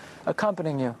henchmen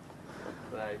accompanying you.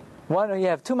 Right. You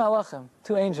have two malachim,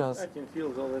 two angels. I can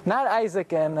feel all that. Not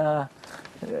Isaac and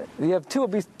you have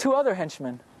two other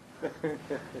henchmen.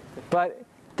 But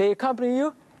they accompany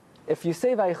you. If you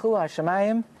say Vayichulu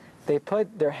Hashemayim, they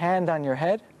put their hand on your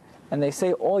head and they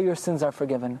say all your sins are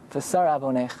forgiven. V'sar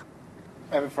avonech.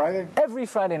 Every Friday? Every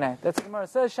Friday night. That's what Gemara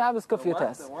says. Shabbos Kuf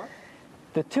Yotes.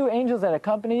 The two angels that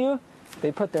accompany you,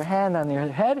 they put their hand on your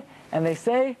head and they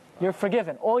say, you're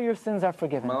forgiven. All your sins are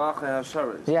forgiven. Malachei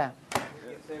HaSharetz. Yeah.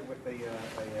 You say it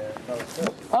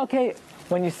with Okay,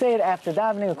 when you say it after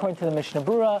davening, according to the Mishnah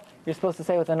Berurah, you're supposed to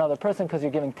say it with another person because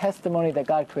you're giving testimony that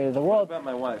God created the What world. about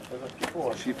my wife?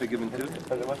 Is she forgiven too?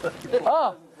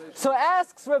 Oh, so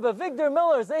asks Rabbi Victor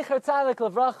Miller, Zecher Tzadik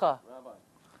Levracha.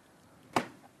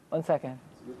 1 second.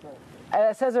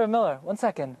 Says Rabbi Miller, 1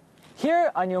 second.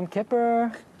 Here on Yom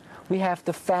Kippur, we have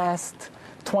to fast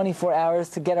 24 hours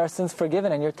to get our sins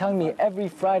forgiven, and you're telling me every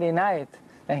Friday night,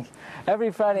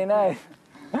 every Friday night,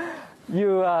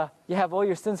 you have all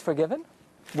your sins forgiven?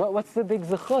 What's the big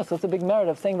zechus? What's the big merit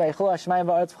of saying Vayichulu Hashemayim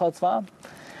v'ha'aretz v'chol tzva'am?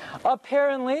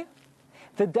 Apparently,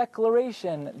 the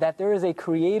declaration that there is a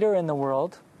creator in the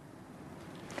world,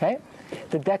 okay?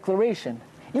 The declaration,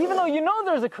 even though you know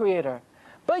there's a creator,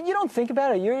 but you don't think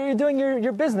about it. You're doing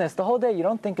your business the whole day. You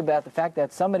don't think about the fact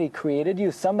that somebody created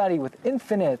you, somebody with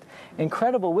infinite,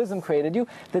 incredible wisdom created you.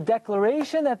 The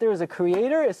declaration that there is a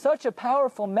creator is such a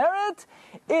powerful merit,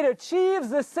 it achieves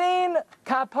the same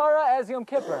kapara as Yom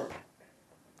Kippur.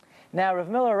 Now, Rav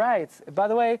Miller writes, by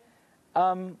the way,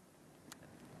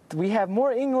 we have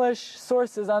more English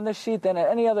sources on this sheet than at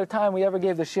any other time we ever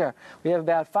gave the shir. We have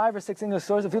about 5 or 6 English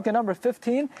sources. If you look at number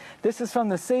 15, this is from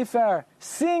the Sefer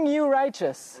Sing You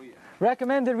Righteous.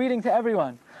 Recommended reading to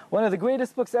everyone. One of the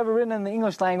greatest books ever written in the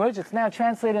English language. It's now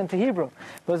translated into Hebrew.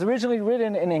 It was originally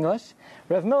written in English.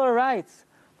 Rav Miller writes,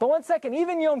 but 1 second,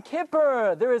 even Yom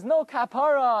Kippur, there is no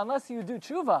kapara unless you do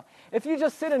tshuva. If you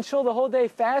just sit in shul the whole day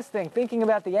fasting, thinking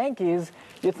about the Yankees,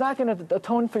 it's not going to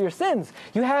atone for your sins.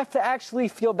 You have to actually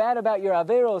feel bad about your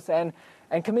averos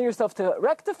and commit yourself to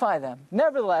rectify them.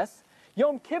 Nevertheless,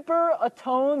 Yom Kippur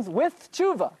atones with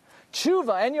tshuva.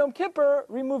 Tshuva and Yom Kippur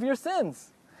remove your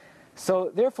sins.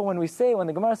 So therefore, when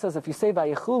the Gemara says if you say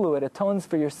Vayichulu, it atones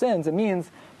for your sins, it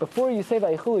means before you say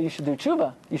Vayichulu, you should do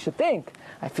tshuva. You should think,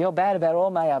 I feel bad about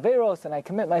all my averos and I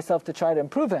commit myself to try to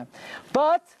improve them.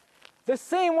 But the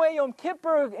same way Yom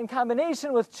Kippur in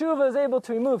combination with tshuva is able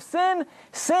to remove sin,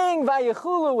 saying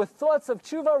Vayichulu with thoughts of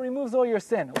tshuva removes all your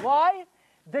sin. Why?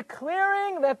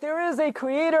 Declaring that there is a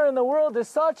creator in the world is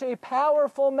such a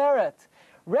powerful merit.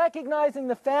 Recognizing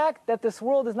the fact that this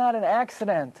world is not an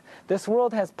accident. This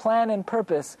world has plan and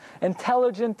purpose,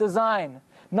 intelligent design.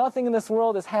 Nothing in this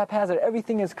world is haphazard.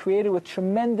 Everything is created with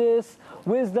tremendous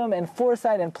wisdom and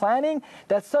foresight and planning.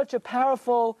 That's such a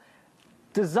powerful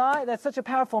design, that's such a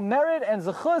powerful merit and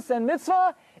zechus and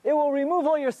mitzvah, it will remove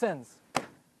all your sins. So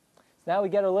now we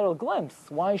get a little glimpse.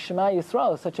 Why Shema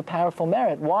Yisrael is such a powerful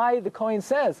merit. Why the Kohen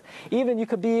says, even you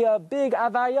could be a big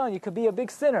avayon, you could be a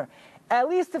big sinner. At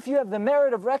least if you have the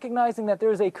merit of recognizing that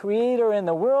there is a creator in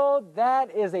the world, that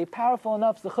is a powerful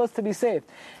enough zechus to be saved.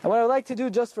 And what I would like to do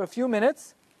just for a few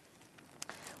minutes,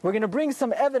 we're going to bring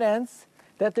some evidence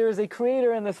that there is a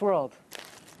creator in this world.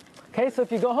 Okay, so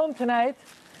if you go home tonight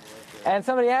and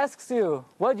somebody asks you,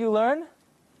 what did you learn?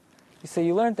 You say,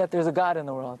 you learned that there's a God in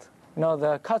the world. You know,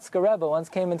 the Kotzker Rebbe once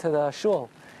came into the shul.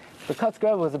 The Kotzker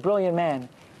Rebbe was a brilliant man.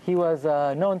 He was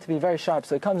known to be very sharp.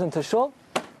 So he comes into shul.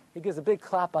 He gives a big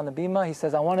clap on the bima. He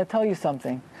says, I want to tell you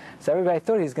something. So everybody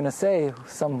thought he was going to say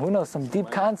some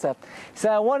deep concept. He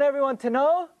said, I want everyone to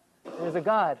know there's a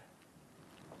God.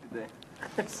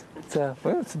 It's a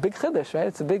big chiddush,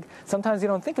 right? Sometimes you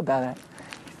don't think about it.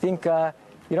 You think,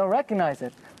 you don't recognize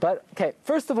it. But, okay,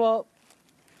 first of all,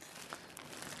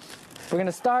 we're going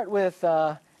to start with,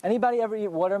 anybody ever eat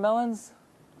watermelons?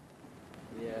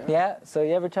 Yeah? So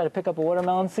you ever try to pick up a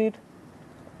watermelon seed?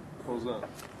 Pulls up.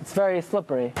 It's very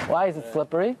slippery. Why is it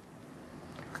slippery?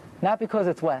 Not because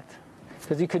it's wet.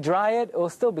 Because you could dry it, it will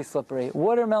still be slippery.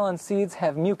 Watermelon seeds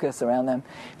have mucus around them.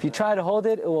 If you try to hold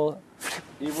it, it will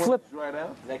flip. Right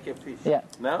out? Like a fish. Yeah.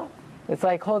 Now? It's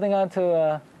like holding on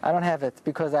to, I don't have it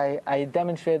because I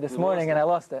demonstrated this morning and I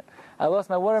lost it. I lost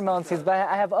my watermelon seeds, but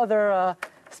I have other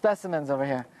specimens over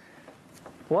here.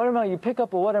 Watermelon, you pick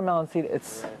up a watermelon seed, it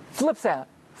flips out,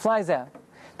 flies out.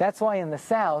 That's why in the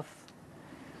South,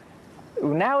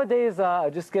 nowadays,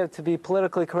 just to be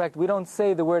politically correct, we don't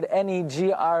say the word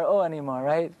Negro anymore,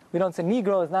 right? We don't say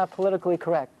Negro is not politically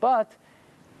correct. But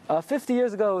 50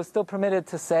 years ago, it was still permitted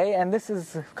to say, and this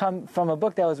has come from a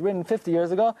book that was written 50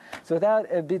 years ago, so without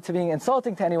being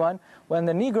insulting to anyone, when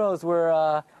the Negroes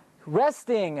were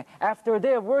resting after a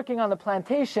day of working on the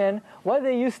plantation, what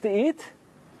did they used to eat?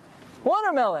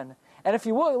 Watermelon. And if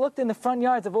you looked in the front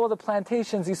yards of all the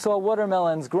plantations, you saw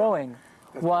watermelons growing.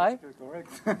 Why?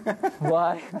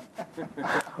 Why?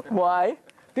 Why?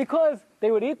 Because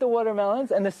they would eat the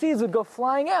watermelons and the seeds would go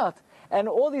flying out. And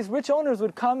all these rich owners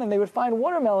would come and they would find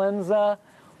watermelons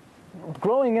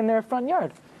growing in their front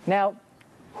yard. Now,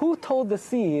 who told the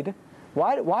seed,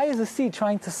 why is the seed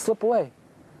trying to slip away?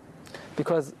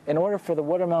 Because in order for the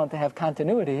watermelon to have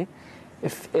continuity,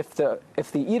 if the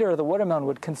eater of the watermelon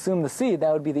would consume the seed,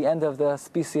 that would be the end of the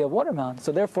species of watermelon.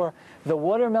 So therefore, the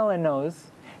watermelon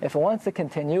knows if it wants to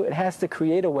continue, it has to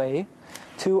create a way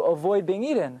to avoid being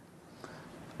eaten.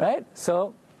 Right?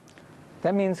 So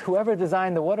that means whoever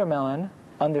designed the watermelon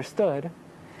understood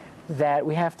that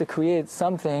we have to create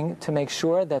something to make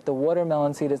sure that the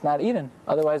watermelon seed is not eaten.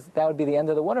 Otherwise, that would be the end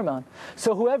of the watermelon.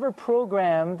 So whoever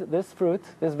programmed this fruit,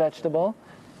 this vegetable,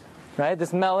 right,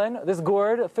 this melon, this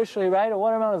gourd, officially, right, a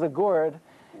watermelon is a gourd,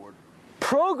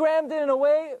 programmed it in a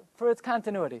way for its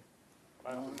continuity.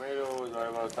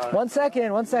 One second.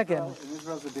 In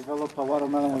Israel, they develop a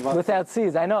watermelon without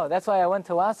seeds. I know. That's why I went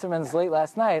to Wasserman's late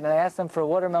last night, and I asked them for a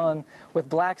watermelon with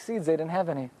black seeds. They didn't have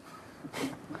any.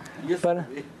 But,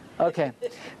 okay.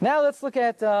 Now let's look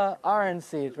at orange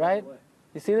seed, right?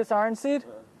 You see this orange seed?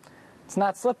 It's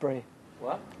not slippery.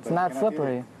 What? It's not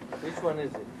slippery. Which one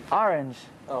is it? Orange.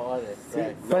 Oh, orange.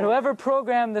 Right. But whoever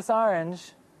programmed this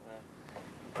orange,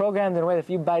 programmed in a way that if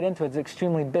you bite into it, it's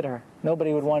extremely bitter.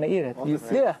 Nobody would want to eat it.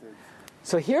 Yeah.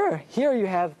 So here you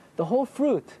have the whole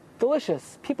fruit.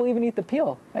 Delicious. People even eat the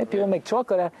peel. Right? People make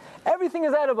chocolate. Everything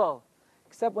is edible,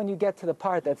 except when you get to the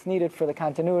part that's needed for the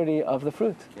continuity of the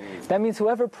fruit. That means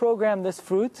whoever programmed this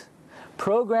fruit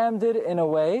programmed it in a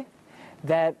way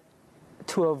that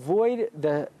to avoid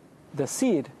the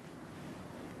seed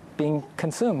being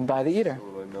consumed by the eater.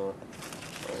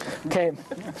 Okay.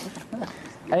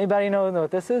 Anybody know what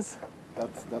this is?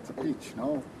 That's a peach,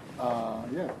 no?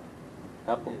 Yeah.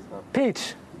 Apple.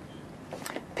 Peach.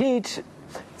 Peach,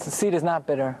 the seed is not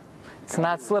bitter. It's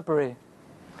not slippery.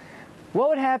 What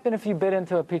would happen if you bit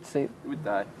into a peach seed? You would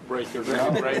die. Break your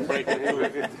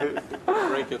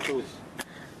tooth.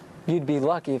 You'd be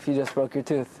lucky if you just broke your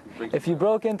tooth. If you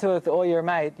broke into it with all your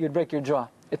might, you'd break your jaw.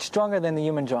 It's stronger than the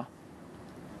human jaw.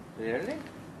 Really?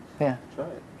 Yeah. Try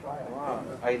it. Wow.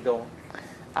 I don't.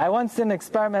 I once did an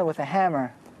experiment with a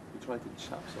hammer. You tried to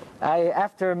chop some.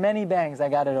 After many bangs, I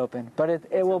got it open. But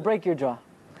it will break your jaw.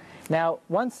 Now,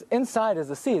 once inside is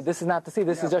the seed. This is not the seed.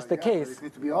 This is just the case. It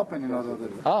needs to be open in order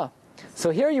to... Ah. So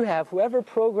here you have whoever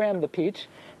programmed the peach.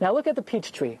 Now look at the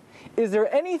peach tree. Is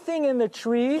there anything in the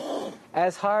tree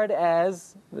as hard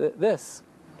as this?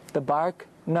 The bark?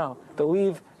 No. The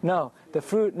leaf? No. The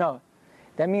fruit? No.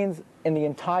 That means in the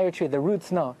entire tree, the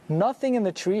roots? No. Nothing in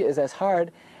the tree is as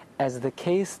hard as the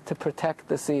case to protect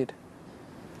the seed.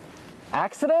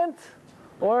 Accident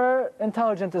or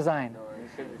intelligent design?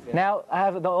 Now,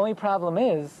 the only problem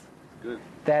is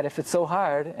that if it's so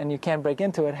hard and you can't break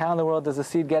into it, how in the world does the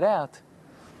seed get out?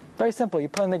 Very simple. You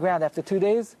put it in the ground. After 2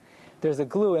 days, there's a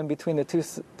glue in between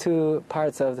the two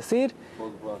parts of the seed.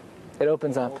 It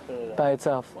opens up by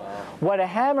itself. Wow. What a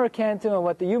hammer can't do and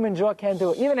what the human jaw can't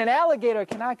do, even an alligator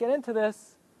cannot get into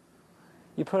this.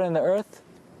 You put it in the earth,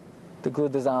 the glue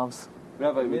dissolves.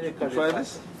 Rabbi, would you try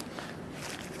this?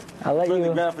 I'll let Put it in the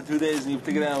you... ground for 2 days and you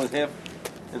take it out with half.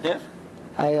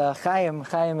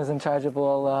 Chaim is in charge of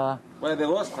all... Well, they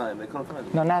lost time. They couldn't find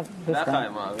it. No, not this Not guy.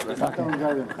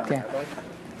 Chaim. Okay.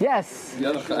 Yes. The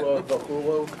other Chaim.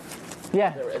 Bahulu,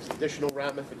 Yeah. there is additional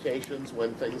ramifications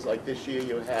when things like this year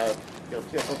you have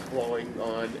kippa flowing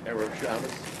on Erev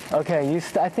Shabbos. Okay.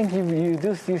 I think you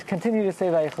continue to say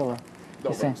Vayichulu. No,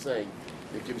 what I'm saying,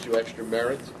 it gives you extra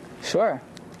merit. Sure.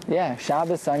 Yeah.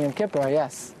 Shabbos on Yom Kippur.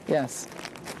 Yes. Yes.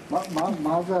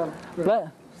 Mazar, But,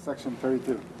 section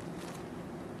 32.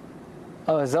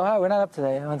 oh, Zohar, we're not up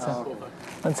today. One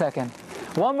second.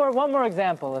 One more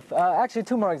example. Actually,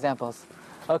 2 more examples.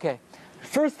 Okay.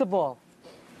 First of all,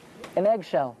 an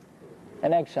eggshell.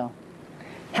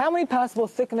 How many possible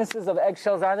thicknesses of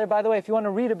eggshells are there? By the way, if you want to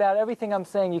read about everything I'm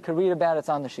saying, you can read about it. It's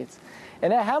on the sheets.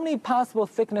 And how many possible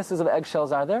thicknesses of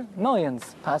eggshells are there?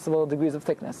 Millions possible degrees of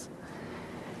thickness.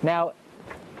 Now,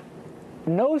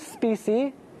 no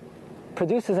species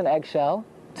produces an eggshell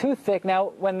too thick.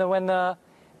 Now, when the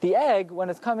egg, when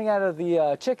it's coming out of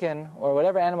the chicken or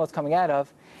whatever animal it's coming out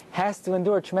of, has to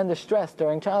endure tremendous stress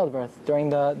during childbirth, during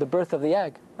the birth of the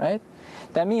egg, right?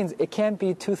 That means it can't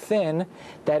be too thin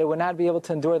that it would not be able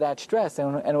to endure that stress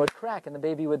and it would crack and the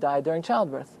baby would die during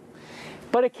childbirth.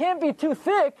 But it can't be too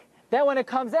thick that when it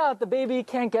comes out, the baby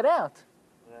can't get out.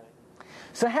 Right.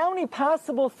 So how many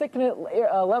possible thickness,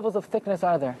 levels of thickness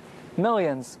are there?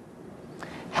 Millions.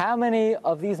 How many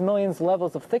of these millions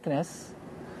levels of thickness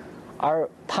are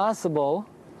possible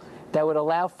that would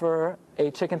allow for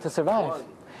a chicken to survive?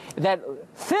 That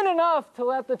thin enough to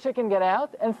let the chicken get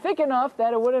out, and thick enough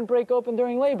that it wouldn't break open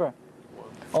during labor.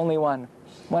 Only one.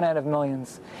 One out of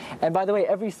millions. And by the way,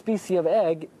 every species of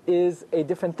egg is a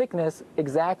different thickness,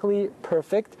 exactly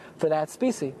perfect for that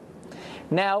species.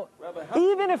 Now, Rabbi,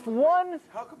 even if one...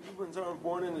 How come humans aren't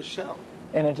born in a shell?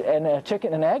 In a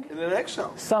chicken, an egg? In an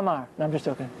eggshell. Some are. No, I'm just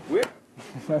joking. Where?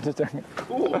 No, I'm just joking.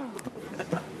 Cool.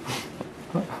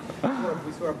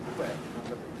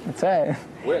 That's right.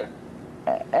 Where?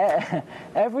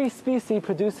 Every species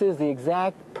produces the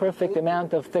exact perfect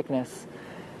amount of thickness.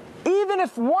 Even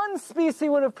if one species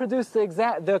would have produced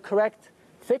the correct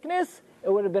thickness,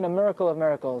 it would have been a miracle of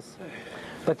miracles.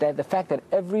 But the fact that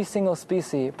every single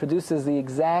species produces the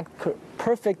exact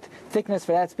perfect thickness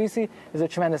for that species is a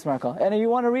tremendous miracle. And if you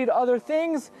want to read other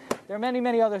things, there are many,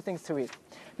 many other things to read.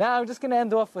 Now I'm just going to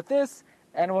end off with this,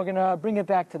 and we're going to bring it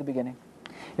back to the beginning.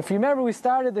 If you remember, we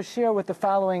started the shir with the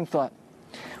following thought.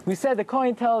 We said the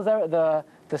Kohen tells the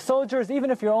soldiers,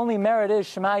 even if your only merit is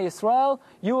Shema Yisrael,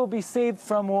 you will be saved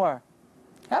from war.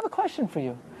 I have a question for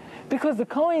you. Because the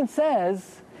Kohen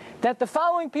says that the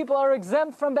following people are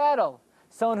exempt from battle.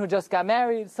 Someone who just got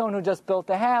married, someone who just built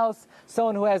a house,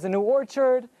 someone who has a new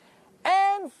orchard,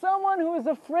 and someone who is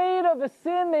afraid of a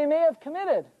sin they may have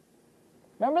committed.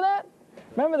 Remember that?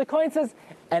 Remember the Kohen says,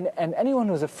 and anyone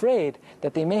who's afraid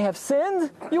that they may have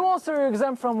sinned, you also are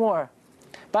exempt from war.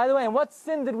 By the way, and what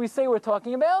sin did we say we're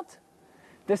talking about?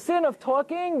 The sin of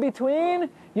talking between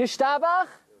Yishtabach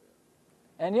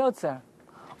and Yotzer.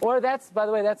 Or that's, by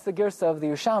the way, that's the girsa of the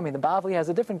Yerushalmi. The Bavli has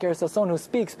a different girsa, someone who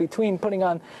speaks between putting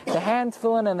on the hand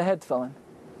tefillin and the head tefillin.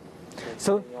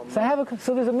 So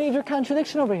there's a major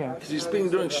contradiction over here. Because he's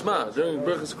speaking during Shema, during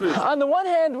Berachas Kriyash. On the one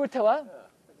hand, we're telling.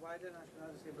 Why didn't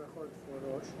Ashkenazis say brachot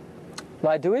for Rosh?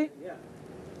 Why do we? Yeah.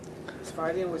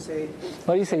 Sephardim would say...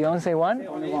 What do you say? You only say one?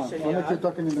 Only one. Only keep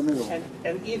talking in the middle.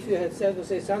 And if you had said to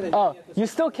say something... Oh, you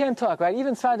still can't talk, right?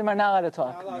 Even Sephardim are not allowed to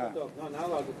talk. Not allowed to talk. No, not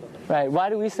allowed to talk. Right. Why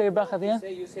do we say bracha at the end?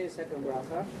 You say second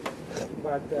bracha,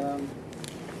 but...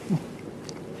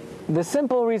 The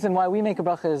simple reason why we make a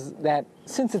bracha is that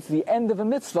since it's the end of a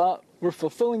mitzvah, we're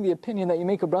fulfilling the opinion that you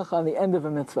make a bracha on the end of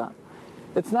a mitzvah.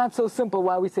 It's not so simple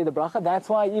why we say the bracha. That's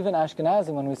why even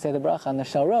Ashkenazim, when we say the bracha on the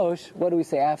Shal Rosh, what do we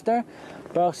say after?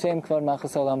 Baruch Shem Kvod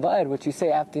Malchus Olam Va'ed, which you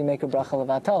say after you make a bracha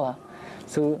levatala.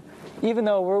 So even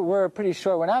though we're pretty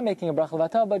sure we're not making a bracha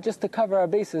levatala, but just to cover our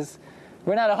bases,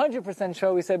 we're not 100%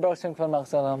 sure, we say Baruch Shem Kvod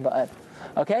Malchus Olam Va'ed.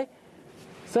 Okay?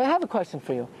 So I have a question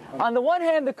for you. On the one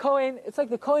hand, the Kohen, it's like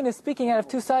the Kohen is speaking out of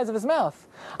two sides of his mouth.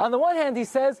 On the one hand, he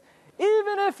says,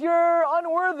 even if you're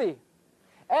unworthy,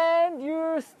 and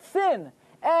you sin,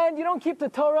 and you don't keep the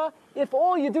Torah, if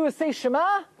all you do is say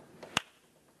Shema,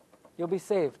 you'll be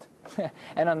saved.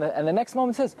 And the next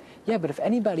moment says, yeah, but if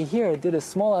anybody here did a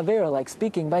small avera, like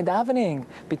speaking by davening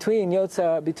between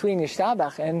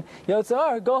Yishtabach and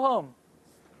Yotzar, go home.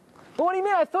 But what do you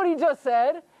mean? I thought he just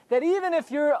said that even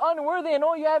if you're unworthy and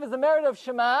all you have is the merit of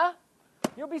Shema,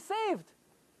 you'll be saved.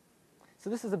 So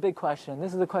this is a big question.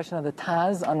 This is the question of the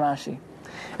Taz on Rashi.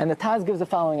 And the Taz gives the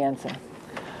following answer.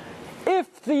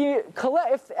 If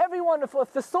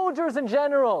the soldiers in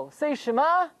general say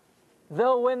Shema,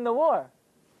 they'll win the war.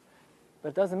 But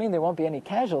it doesn't mean there won't be any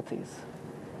casualties.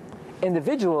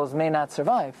 Individuals may not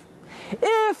survive.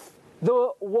 If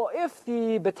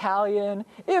the battalion,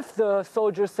 if the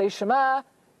soldiers say Shema,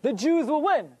 the Jews will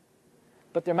win.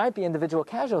 But there might be individual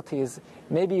casualties.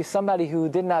 Maybe somebody who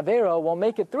did an Avera won't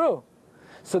make it through.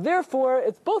 So therefore,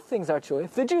 it's both things are true.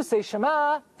 If the Jews say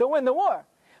Shema, they'll win the war.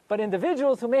 But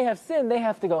individuals who may have sinned, they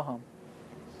have to go home.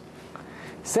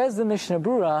 Says the Mishnah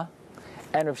Brura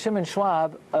and Rav Shimon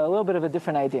Schwab a little bit of a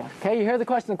different idea. Okay, you hear the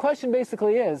question? The question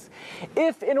basically is,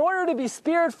 if in order to be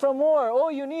spared from war, all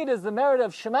you need is the merit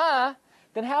of Shema,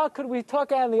 then how could we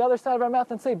talk out on the other side of our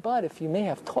mouth and say, but if you may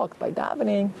have talked by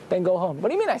davening, then go home? What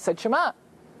do you mean? I said Shema.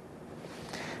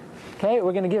 Okay,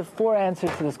 we're going to give 4 answers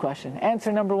to this question.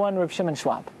 Answer number 1, Reb Shimon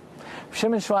Schwab. Reb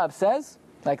Shimon Schwab says,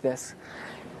 like this: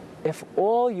 if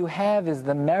all you have is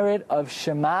the merit of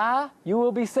Shema, you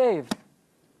will be saved.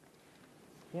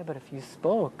 Yeah, but if you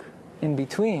spoke in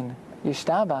between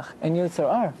Yishtabach and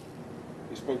Yitzhar,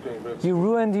 You spoke during birth.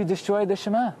 you destroyed the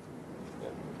Shema.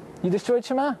 You destroyed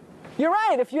Shema. You're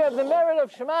right, if you have the merit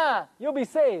of Shema, you'll be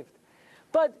saved.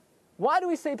 But why do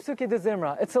we say Psuke de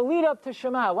Zimra? It's a lead up to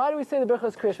Shema. Why do we say the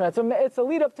Birchas Kriya Shema? It's a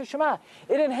lead up to Shema.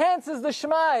 It enhances the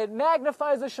Shema. It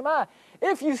magnifies the Shema.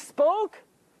 If you spoke,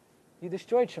 you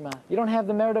destroyed Shema. You don't have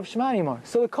the merit of Shema anymore.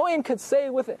 So the Kohen could say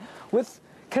with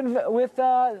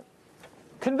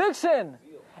conviction,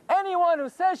 anyone who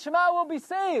says Shema will be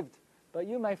saved. But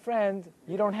you, my friend,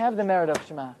 you don't have the merit of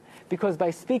Shema, because by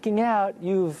speaking out,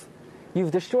 you've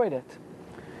destroyed it.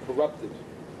 Corrupted.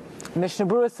 Mishnah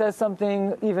Berurah says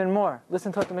something even more.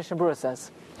 Listen to what the Mishnah Berurah says.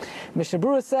 Mishnah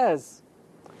Berurah says,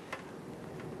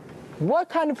 what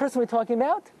kind of person are we talking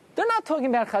about? They're not talking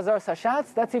about Chazar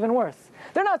Sashatz, that's even worse.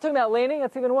 They're not talking about laning,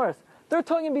 that's even worse. They're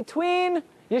talking between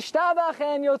Yishtabach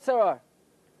and Yotzarar.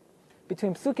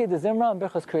 Between Psuke de Zimra and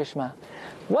Birchas Kriya Shema.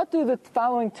 What do the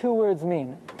following 2 words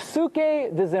mean?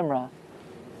 Psuke de Zimra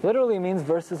literally means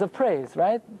verses of praise,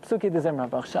 right? Psuke de Zimra,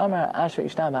 Baruch Shamar, Asher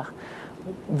Yishtabach.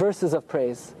 Verses of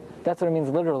praise. That's what it means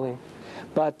literally.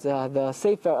 But the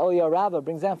Sefer Eliyahu Rabbah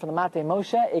brings down from the Matei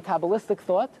Moshe a Kabbalistic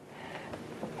thought.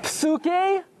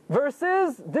 Psuke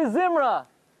versus de Zimra.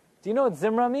 Do you know what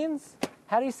Zimra means?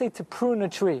 How do you say to prune a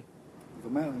tree?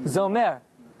 Zomer.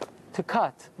 To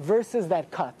cut. Verses that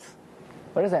cut.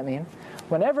 What does that mean?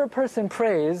 Whenever a person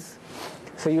prays,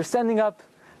 so you're sending up,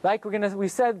 like we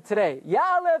said today,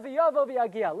 Ya'aleh v'yavo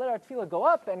v'yagia. Let our tefillah go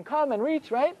up and come and reach,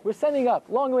 right? We're sending up,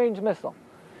 long-range missile.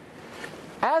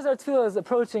 As our tefillah is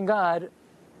approaching God,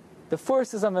 the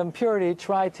forces of impurity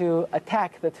try to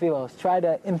attack the tefillos, try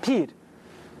to impede,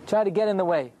 try to get in the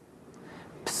way.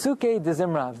 Psuke de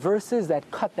Zimra, verses that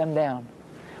cut them down.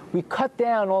 We cut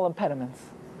down all impediments.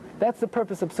 That's the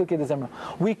purpose of Psuke de Zimra.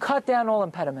 We cut down all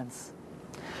impediments.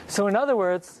 So in other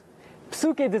words,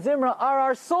 Psuke de Zimra are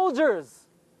our soldiers.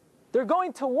 They're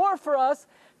going to war for us,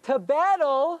 to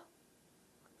battle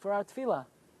for our tefillah.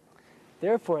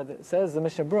 Therefore, says the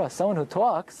Mishnah Berurah, someone who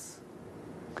talks,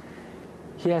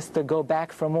 he has to go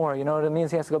back from war. You know what it means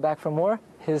he has to go back from war?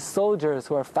 His soldiers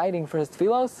who are fighting for his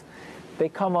tefillos, they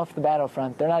come off the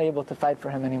battlefront. They're not able to fight for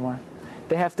him anymore.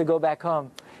 They have to go back home.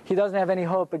 He doesn't have any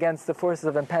hope against the forces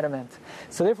of impediment.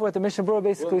 So therefore what the Mishnah Berurah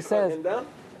basically says,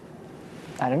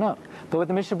 I don't know. But what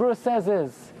the Mishnah Berurah says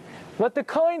is, what the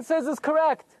Kohen says is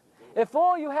correct. If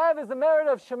all you have is the merit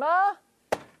of Shema,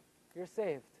 you're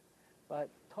saved. But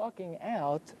talking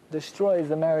out destroys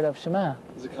the merit of Shema.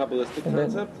 Is it a Kabbalistic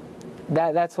concept?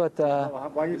 That's what...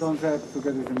 Why you don't say to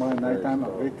get it in my nighttime a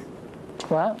bit?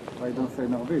 What? Why you don't say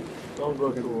no bit? Don't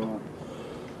go to...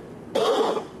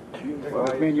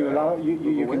 I mean, you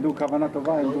can do Kavanah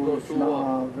Tovah and do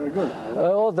Shema very good.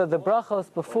 All the brachos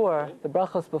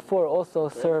before also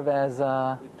serve as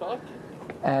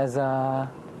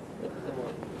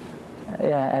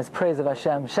praise of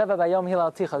Hashem. Sheva Bayom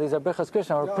Hilal Ticha. These are brachos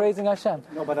Krishna. We're praising Hashem.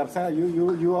 No, but I'm saying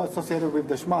you are associated with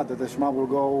the Shema, that the Shema will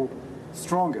go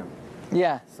stronger.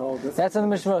 Yeah. So that's in the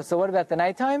Mishnah. So what about the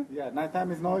nighttime? Yeah,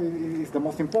 nighttime is the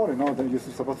most important. No, that you're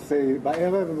supposed to say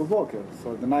Ba'erev and B'boker.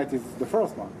 So the night is the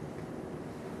first one.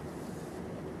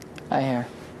 I hear.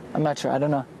 I'm not sure. I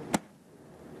don't know.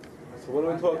 So what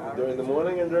are we talking? During the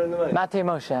morning and during the night? Matei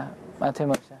Moshe.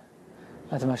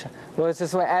 Well, it's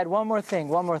this way. Add one more thing.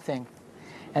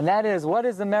 And that is, what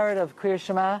is the merit of Kriya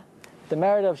Shema? The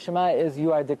merit of Shema is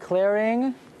you are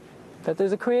declaring that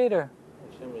there's a creator.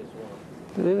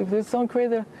 There's some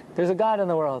creator. There's a God in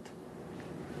the world.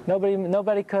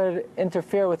 Nobody could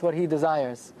interfere with what he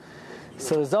desires.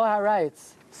 So Zohar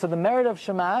writes, so the merit of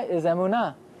Shema is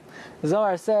emunah.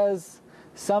 Zohar says,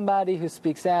 somebody who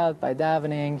speaks out by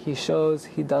davening, he shows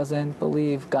he doesn't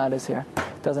believe God is here.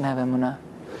 Doesn't have emunah.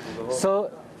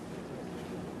 So,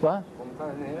 what?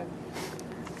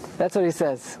 That's what he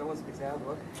says. Someone speaks out,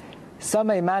 what?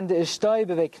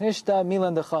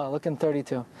 Look in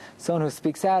 32. Someone who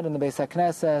speaks out in the Beis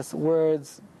HaKnesses,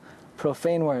 words,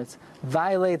 profane words.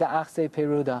 Violate the achse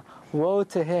peruda. Woe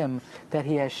to him that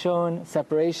he has shown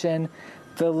separation.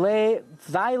 Violate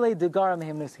the garam.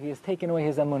 He has taken away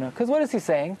his amunah. Because what is he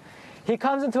saying? He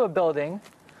comes into a building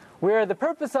where the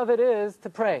purpose of it is to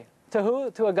pray. To who?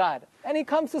 To a God. And he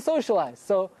comes to socialize.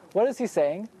 So what is he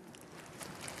saying?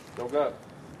 No God.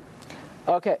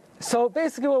 Okay, so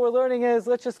basically what we're learning is,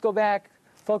 let's just go back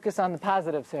focus on the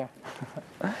positives here.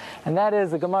 And that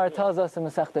is, the Gemara tells us in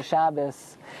Masechta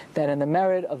Shabbos that in the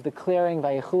merit of declaring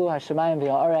Vayichulu Hashemayim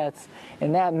v'Haaretz,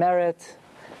 in that merit,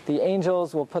 the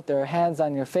angels will put their hands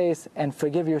on your face and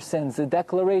forgive your sins. The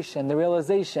declaration, the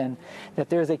realization that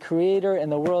there is a creator in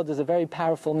the world is a very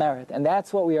powerful merit. And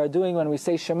that's what we are doing when we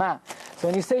say Shema. So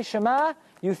when you say Shema,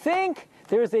 you think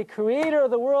there is a creator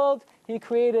of the world. He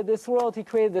created this world. He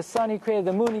created the sun. He created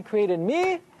the moon. He created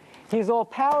me. He's all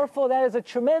powerful. That is a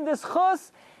tremendous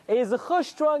chus. It is a chus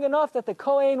strong enough that the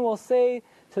Kohen will say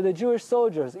to the Jewish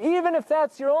soldiers, even if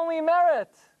that's your only merit,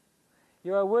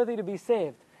 you are worthy to be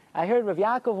saved. I heard Rav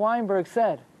Yaakov Weinberg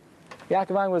said,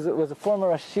 Yaakov Weinberg was a former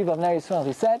Rosh Yeshiva of Ner Yisrael.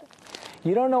 He said,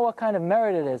 you don't know what kind of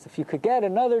merit it is. If you could get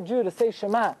another Jew to say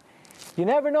Shema, you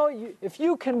never know. If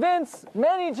you convince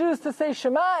many Jews to say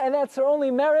Shema and that's their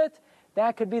only merit,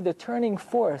 that could be the turning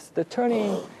force, the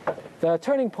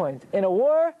turning point in a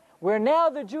war where now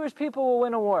the Jewish people will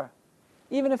win a war.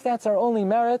 Even if that's our only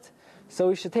merit, so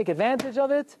we should take advantage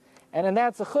of it. And in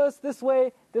that zechus, this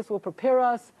way, this will prepare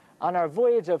us on our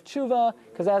voyage of tshuva,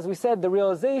 because as we said, the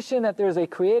realization that there is a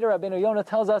creator, Rabbeinu Yonah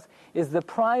tells us, is the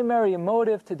primary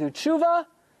motive to do tshuva.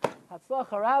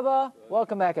 Hatzlacha Rabbah.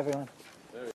 Welcome back, everyone.